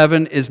number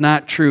 7 is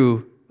not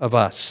true of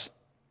us.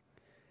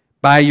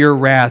 By your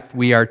wrath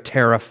we are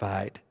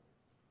terrified.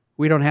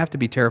 We don't have to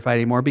be terrified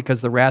anymore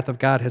because the wrath of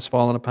God has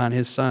fallen upon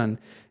His Son,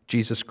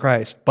 Jesus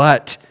Christ.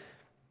 But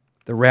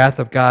the wrath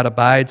of God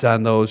abides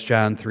on those,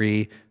 John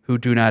 3, who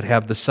do not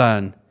have the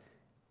Son,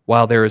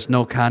 while there is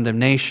no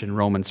condemnation,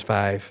 Romans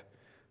 5,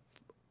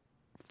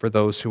 for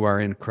those who are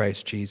in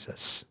Christ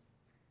Jesus.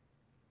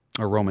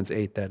 Or Romans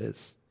 8, that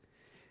is.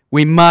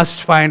 We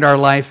must find our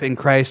life in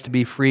Christ to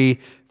be free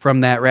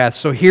from that wrath.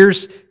 So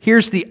here's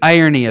the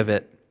irony of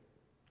it.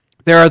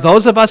 There are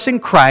those of us in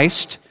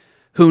Christ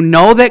who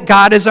know that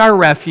God is our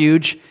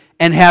refuge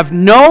and have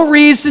no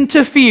reason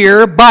to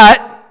fear,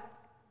 but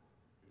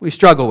we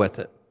struggle with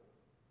it.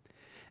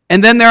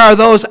 And then there are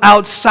those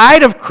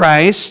outside of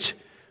Christ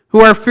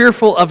who are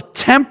fearful of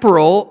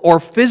temporal or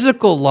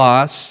physical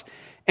loss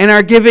and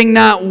are giving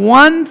not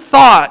one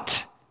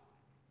thought,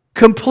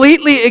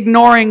 completely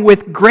ignoring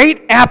with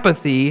great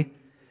apathy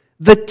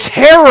the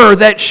terror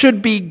that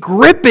should be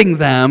gripping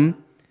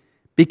them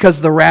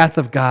because the wrath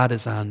of God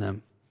is on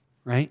them,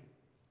 right?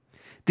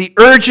 The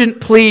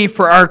urgent plea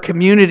for our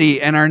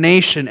community and our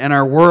nation and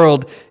our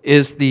world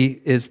is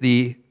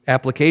the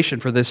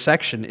application for this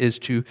section is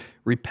to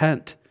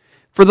repent.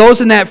 For those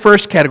in that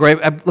first category,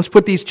 let's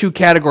put these two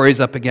categories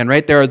up again,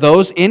 right? There are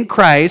those in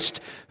Christ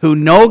who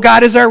know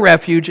God is our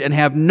refuge and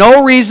have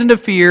no reason to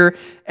fear,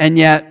 and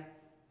yet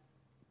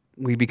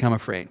we become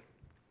afraid.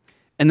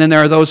 And then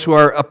there are those who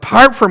are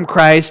apart from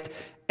Christ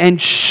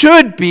and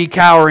should be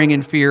cowering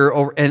in fear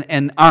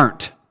and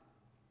aren't.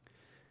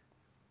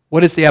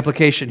 What is the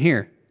application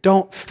here?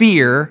 Don't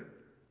fear,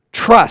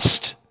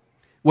 trust.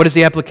 What is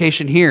the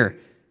application here?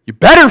 You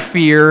better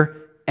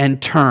fear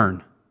and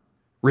turn.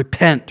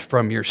 Repent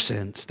from your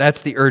sins.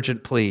 That's the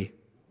urgent plea.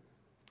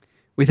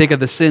 We think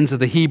of the sins of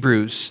the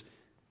Hebrews.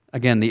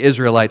 Again, the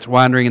Israelites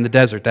wandering in the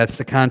desert. That's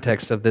the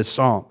context of this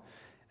psalm.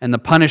 And the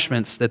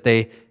punishments that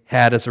they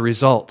had as a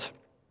result.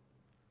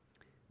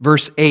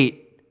 Verse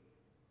 8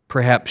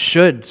 perhaps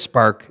should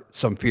spark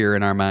some fear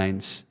in our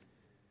minds.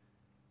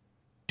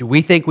 Do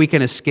we think we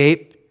can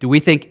escape? Do we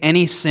think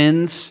any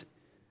sins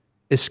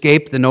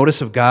escape the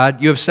notice of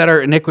God? You have set our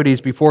iniquities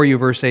before you,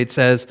 verse 8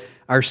 says,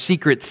 our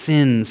secret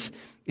sins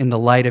in the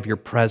light of your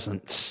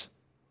presence.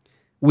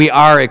 We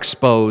are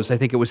exposed. I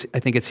think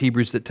it's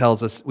Hebrews that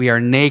tells us we are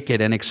naked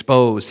and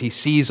exposed. He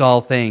sees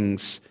all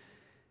things.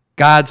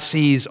 God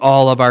sees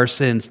all of our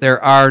sins.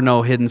 There are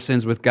no hidden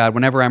sins with God.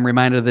 Whenever I'm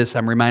reminded of this,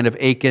 I'm reminded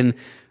of Achan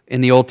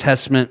in the Old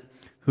Testament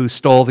who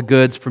stole the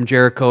goods from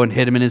Jericho and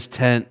hid them in his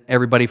tent.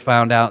 Everybody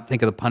found out.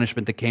 Think of the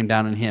punishment that came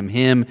down on him.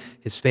 Him,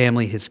 his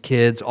family, his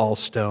kids, all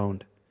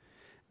stoned.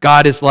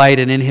 God is light,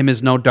 and in Him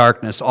is no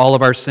darkness. All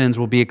of our sins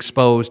will be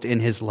exposed in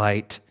His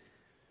light.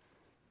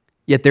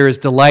 Yet there is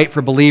delight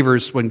for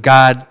believers when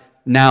God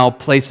now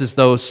places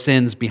those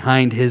sins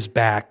behind His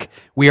back.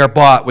 We are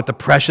bought with the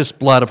precious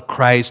blood of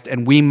Christ,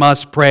 and we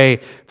must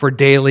pray for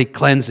daily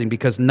cleansing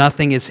because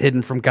nothing is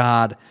hidden from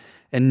God,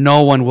 and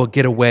no one will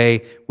get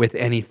away with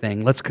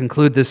anything. Let's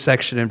conclude this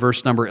section in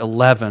verse number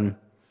 11.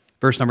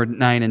 Verse number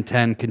 9 and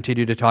 10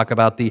 continue to talk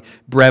about the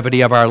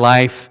brevity of our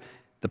life.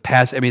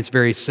 It's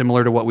very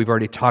similar to what we've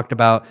already talked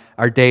about.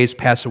 Our days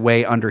pass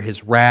away under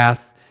His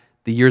wrath.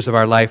 The years of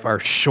our life are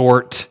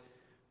short,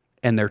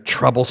 and they're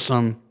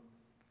troublesome.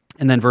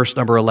 And then verse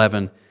number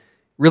 11,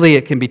 really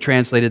it can be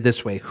translated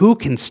this way. Who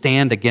can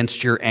stand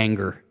against your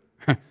anger?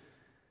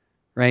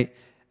 Right?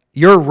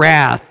 Your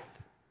wrath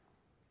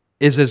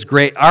is as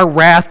great. Our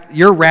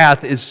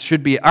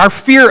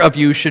fear of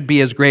you should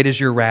be as great as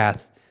your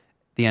wrath.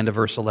 The end of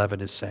verse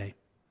 11 is saying.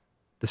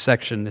 The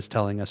section is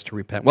telling us to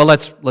repent. Well,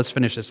 let's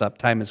finish this up.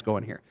 Time is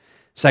going here.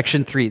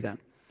 Section 3 then.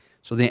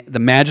 So the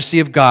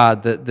majesty of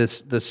God,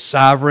 the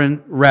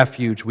sovereign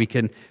refuge, we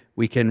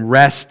can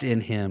rest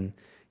in Him.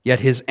 Yet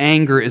His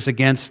anger is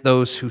against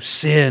those who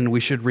sin.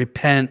 We should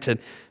repent. And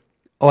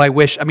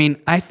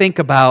I think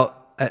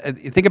about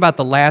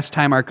the last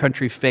time our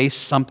country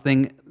faced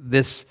something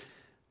this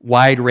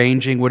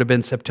wide-ranging would have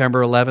been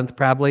September 11th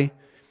probably.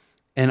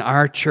 And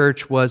our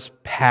church was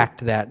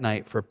packed that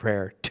night for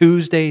prayer.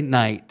 Tuesday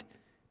night,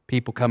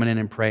 people coming in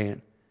and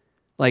praying.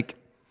 Like,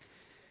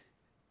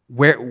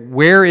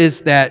 where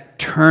is that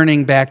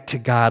turning back to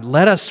God?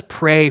 Let us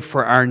pray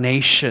for our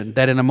nation,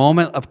 that in a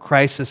moment of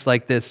crisis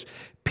like this,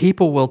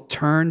 people will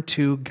turn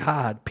to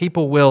God.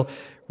 People will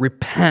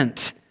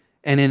repent,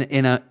 and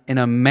in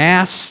a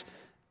mass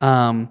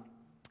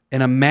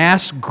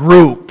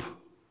group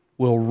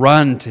will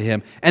run to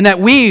Him. And that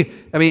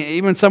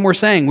even some were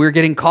saying, we're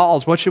getting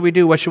calls. What should we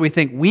do? What should we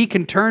think? We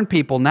can turn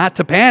people not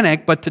to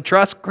panic, but to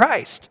trust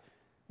Christ.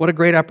 What a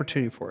great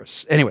opportunity for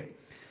us. Anyway,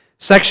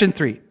 section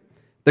 3,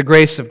 the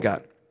grace of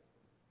God.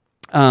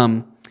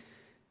 And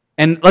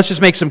let's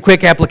just make some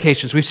quick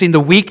applications. We've seen the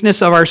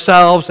weakness of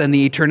ourselves and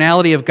the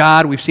eternality of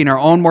God. We've seen our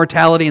own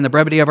mortality and the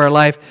brevity of our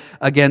life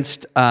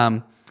against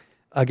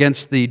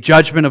the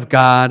judgment of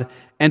God.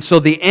 And so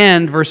the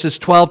end, verses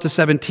 12 to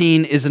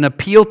 17, is an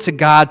appeal to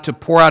God to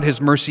pour out His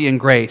mercy and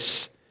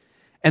grace.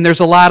 And there's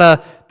a lot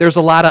of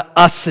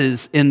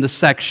us's in the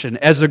section.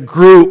 As a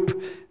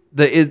group,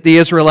 the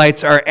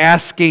Israelites are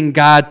asking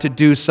God to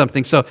do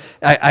something. So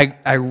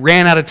I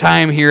ran out of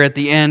time here at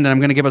the end, and I'm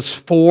going to give us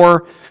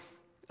 4.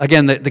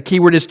 Again, the key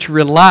word is to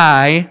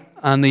rely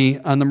on the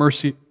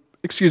mercy,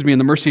 in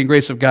the mercy and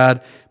grace of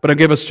God. But I'll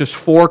give us just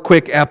 4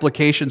 quick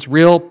applications,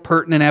 real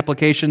pertinent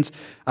applications.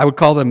 I would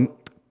call them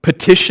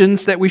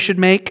petitions that we should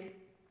make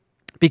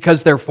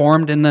because they're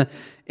formed in a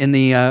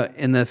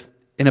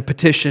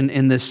petition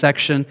in this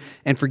section.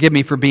 And forgive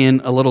me for being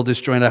a little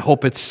disjointed. I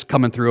hope it's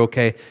coming through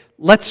okay.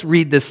 Let's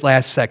read this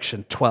last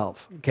section,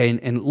 12, okay,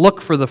 and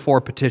look for the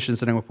 4 petitions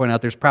that I'm going to point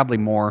out. There's probably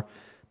more,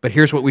 but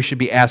here's what we should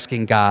be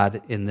asking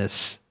God in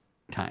this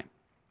time.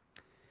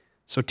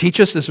 So teach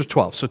us, this is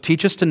 12, so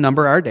teach us to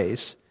number our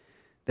days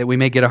that we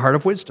may get a heart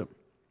of wisdom.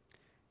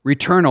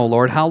 Return, O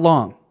Lord, how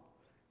long?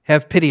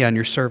 Have pity on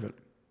your servant.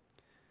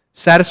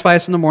 Satisfy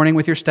us in the morning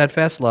with your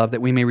steadfast love,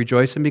 that we may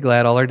rejoice and be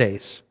glad all our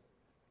days.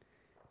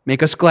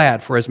 Make us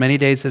glad for as many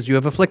days as you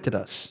have afflicted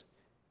us,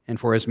 and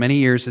for as many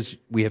years as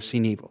we have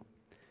seen evil.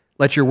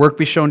 Let your work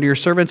be shown to your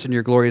servants, and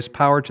your glorious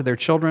power to their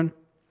children.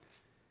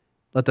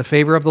 Let the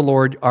favor of the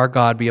Lord our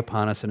God be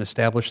upon us, and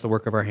establish the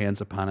work of our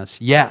hands upon us.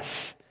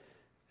 Yes,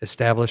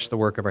 establish the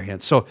work of our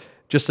hands. So,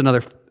 just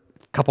another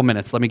couple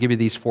minutes. Let me give you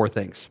these 4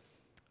 things.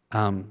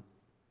 I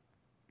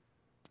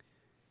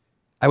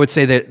would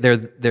say that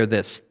they're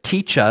this.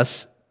 Teach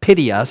us,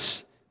 pity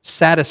us,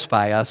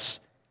 satisfy us,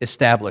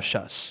 establish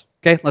us.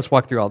 Okay, let's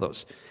walk through all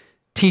those.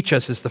 Teach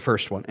us is the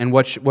first one. And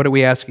what are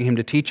we asking Him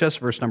to teach us?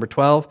 Verse number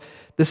 12.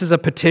 This is a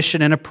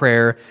petition and a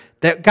prayer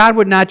that God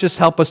would not just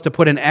help us to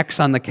put an X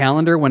on the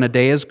calendar when a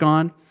day is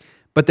gone,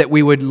 but that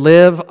we would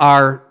live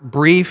our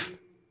brief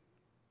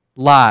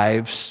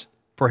lives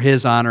for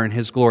His honor and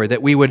His glory,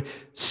 that we would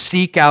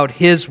seek out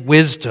His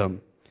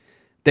wisdom,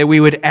 that we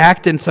would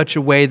act in such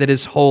a way that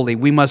is holy.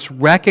 We must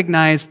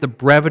recognize the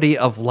brevity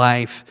of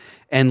life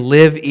and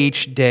live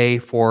each day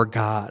for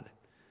God.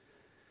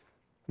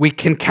 We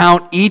can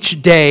count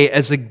each day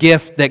as a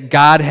gift that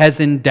God has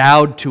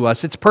endowed to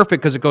us. It's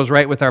perfect because it goes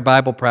right with our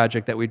Bible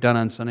project that we've done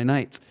on Sunday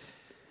nights.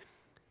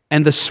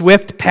 And the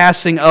swift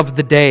passing of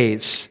the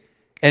days,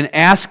 and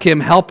ask Him,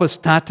 help us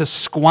not to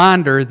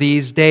squander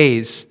these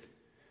days.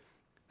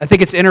 I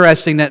think it's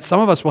interesting that some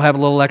of us will have a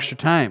little extra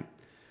time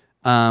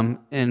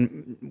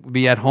and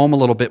be at home a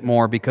little bit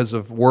more because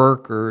of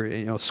work,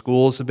 or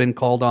schools have been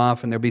called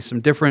off, and there'll be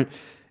some different,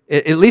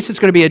 at least it's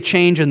going to be a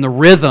change in the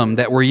rhythm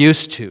that we're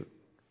used to.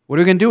 What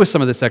are we going to do with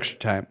some of this extra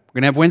time?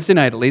 We're going to have Wednesday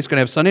night at least, we're going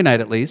to have Sunday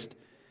night at least.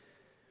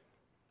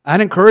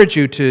 I'd encourage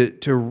you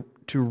to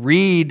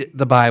read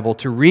the Bible,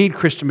 to read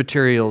Christian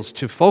materials,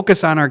 to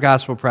focus on our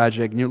gospel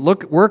project, and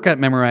work at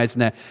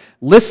memorizing that.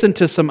 Listen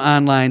to some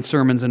online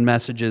sermons and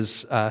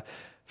messages.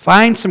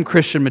 Find some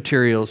Christian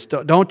materials.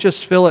 Don't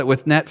just fill it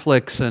with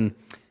Netflix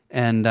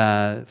and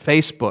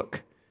Facebook.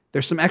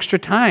 There's some extra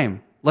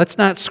time. Let's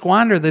not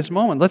squander this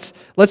moment.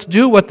 Let's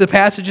do what the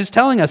passage is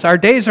telling us. Our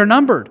days are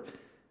numbered.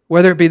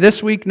 Whether it be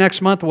this week,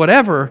 next month,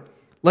 whatever,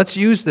 let's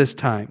use this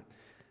time.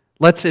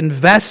 Let's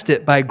invest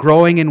it by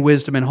growing in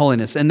wisdom and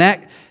holiness. And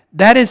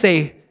that is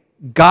a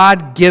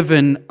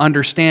God-given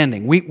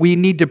understanding. We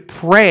need to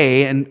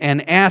pray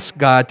and ask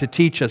God to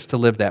teach us to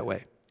live that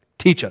way.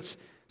 Teach us.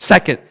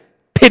 Second,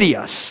 pity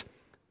us.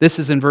 This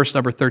is in verse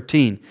number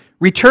 13.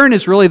 Return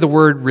is really the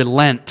word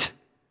relent.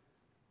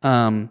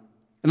 In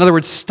other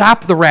words,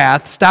 stop the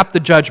wrath, stop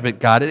the judgment,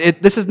 God.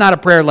 This is not a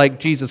prayer like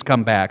Jesus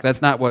come back.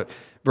 That's not what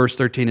verse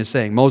 13 is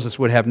saying. Moses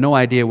would have no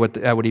idea what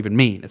that would even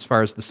mean as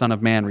far as the Son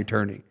of Man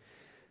returning.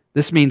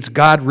 This means,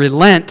 God,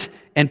 relent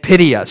and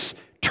pity us.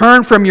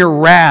 Turn from your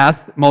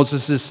wrath,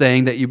 Moses is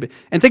saying,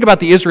 and think about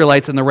the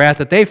Israelites and the wrath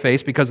that they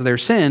faced because of their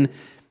sin,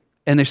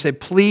 and they say,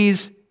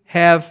 please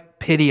have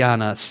pity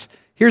on us.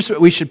 Here's what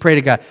we should pray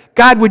to God.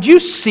 God, would you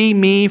see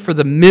me for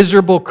the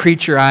miserable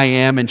creature I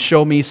am and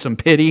show me some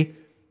pity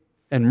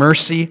and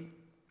mercy?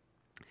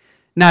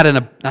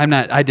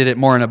 I did it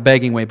more in a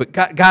begging way, but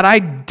God, I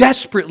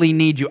desperately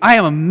need you. I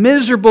am a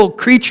miserable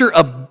creature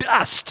of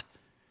dust,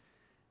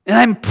 and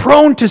I'm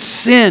prone to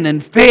sin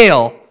and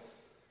fail.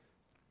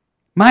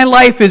 My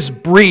life is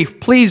brief.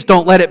 Please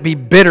don't let it be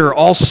bitter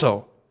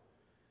also.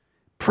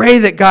 Pray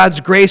that God's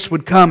grace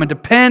would come and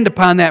depend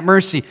upon that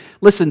mercy.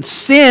 Listen,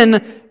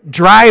 sin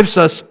drives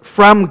us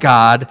from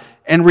God,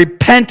 and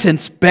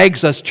repentance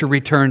begs us to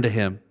return to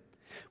Him.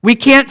 We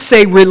can't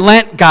say,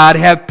 relent, God,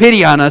 have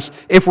pity on us,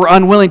 if we're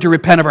unwilling to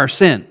repent of our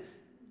sin.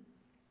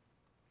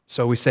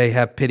 So we say,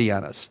 have pity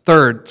on us.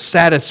 Third,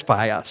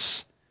 satisfy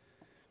us.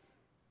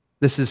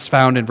 This is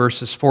found in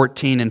verses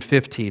 14 and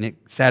 15.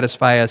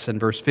 Satisfy us in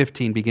verse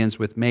 15 begins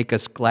with, make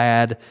us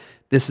glad.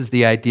 This is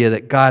the idea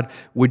that, God,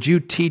 would you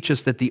teach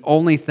us that the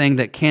only thing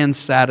that can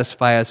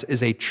satisfy us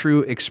is a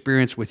true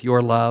experience with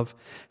your love?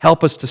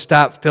 Help us to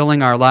stop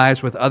filling our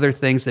lives with other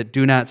things that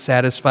do not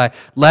satisfy.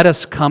 Let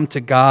us come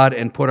to God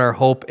and put our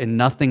hope in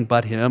nothing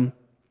but Him.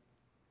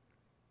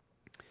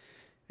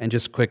 And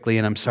just quickly,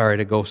 and I'm sorry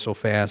to go so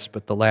fast,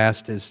 but the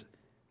last is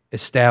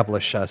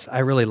establish us. I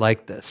really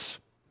like this.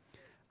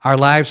 Our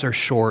lives are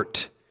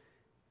short,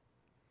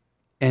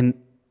 and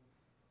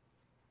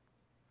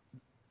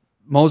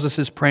Moses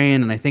is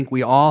praying, and I think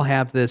we all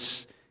have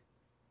this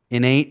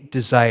innate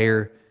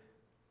desire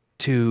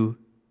to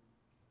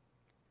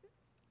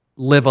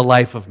live a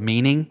life of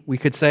meaning, we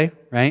could say,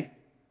 right?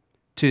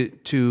 To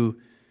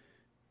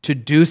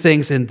do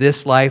things in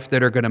this life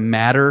that are going to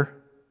matter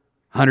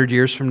 100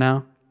 years from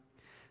now.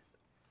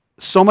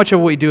 So much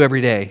of what we do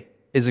every day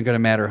isn't going to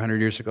matter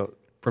 100 years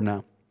from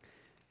now.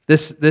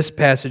 This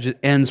passage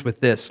ends with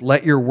this.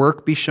 Let your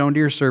work be shown to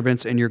your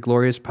servants and your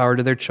glorious power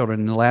to their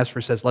children. And the last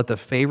verse says, let the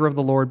favor of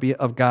the Lord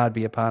of God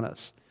be upon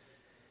us.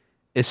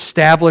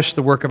 Establish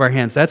the work of our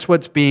hands. That's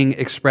what's being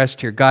expressed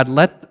here. God,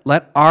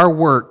 let our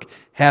work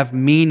have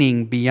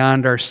meaning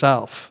beyond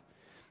ourselves,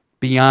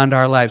 beyond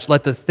our lives.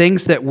 Let the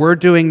things that we're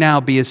doing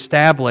now be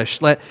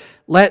established.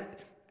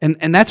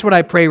 And that's what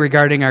I pray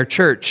regarding our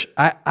church.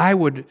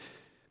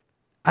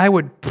 I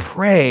would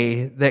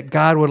pray that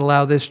God would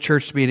allow this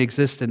church to be in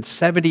existence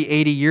 70,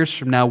 80 years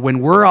from now when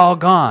we're all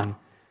gone,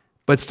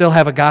 but still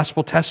have a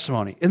gospel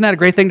testimony. Isn't that a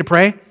great thing to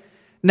pray?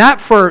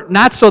 Not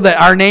so that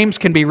our names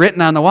can be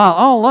written on the wall.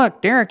 Oh,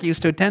 look, Derek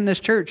used to attend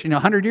this church,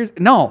 100 years.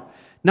 No,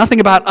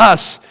 nothing about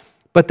us,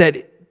 but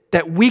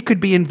that we could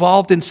be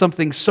involved in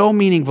something so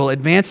meaningful,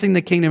 advancing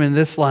the kingdom in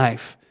this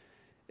life.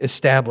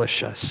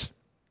 Establish us.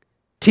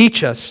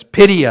 Teach us,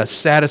 pity us,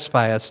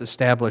 satisfy us,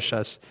 establish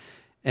us.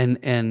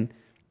 And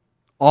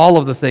all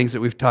of the things that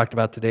we've talked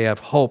about today, I've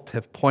hoped,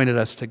 have pointed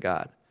us to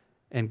God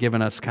and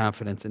given us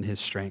confidence in His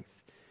strength.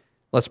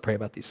 Let's pray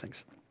about these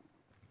things.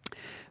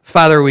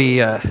 Father,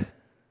 we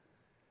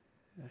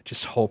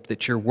just hope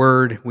that your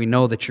word, we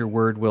know that your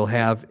word will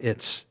have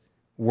its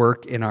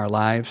work in our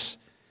lives,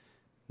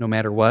 no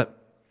matter what.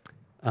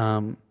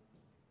 We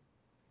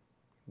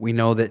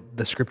know that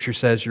the Scripture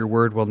says your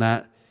word will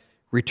not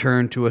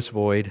return to us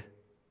void.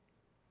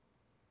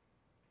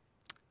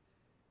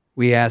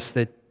 We ask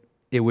that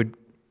it would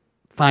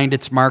find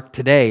its mark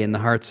today in the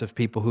hearts of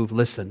people who've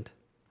listened.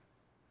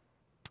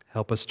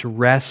 Help us to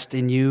rest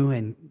in you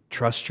and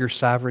trust your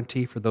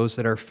sovereignty. For those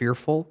that are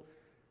fearful,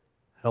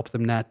 help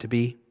them not to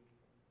be.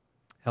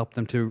 Help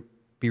them to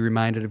be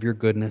reminded of your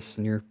goodness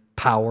and your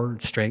power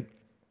and strength.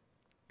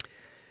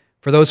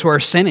 For those who are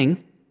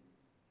sinning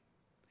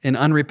in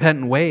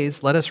unrepentant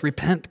ways, let us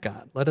repent,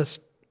 God. Let us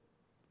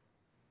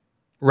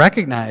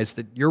recognize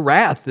that your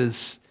wrath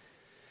is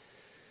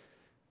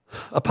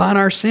upon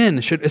our sin,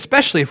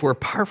 especially if we're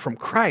apart from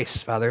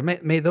Christ, Father.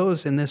 May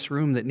those in this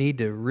room that need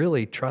to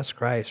really trust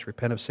Christ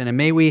repent of sin. And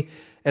may we,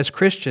 as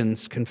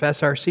Christians,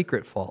 confess our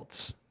secret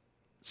faults.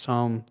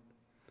 Psalm,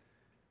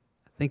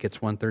 I think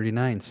it's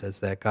 139, says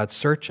that. God,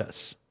 search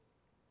us.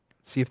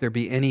 See if there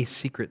be any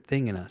secret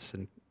thing in us.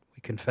 And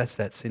we confess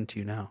that sin to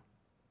you now.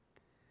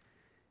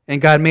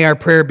 And God, may our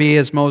prayer be,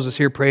 as Moses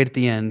here prayed at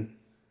the end,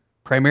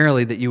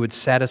 primarily that you would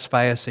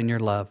satisfy us in your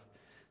love.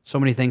 So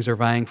many things are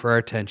vying for our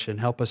attention.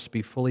 Help us to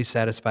be fully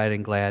satisfied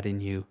and glad in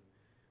you.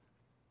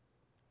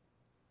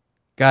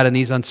 God, in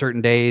these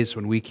uncertain days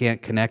when we can't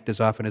connect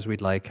as often as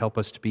we'd like, help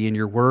us to be in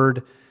your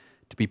word,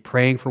 to be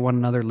praying for one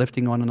another,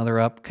 lifting one another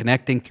up,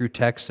 connecting through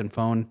text and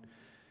phone.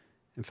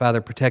 And Father,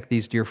 protect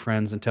these dear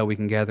friends until we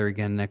can gather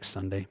again next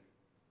Sunday.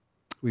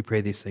 We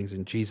pray these things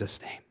in Jesus'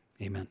 name.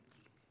 Amen.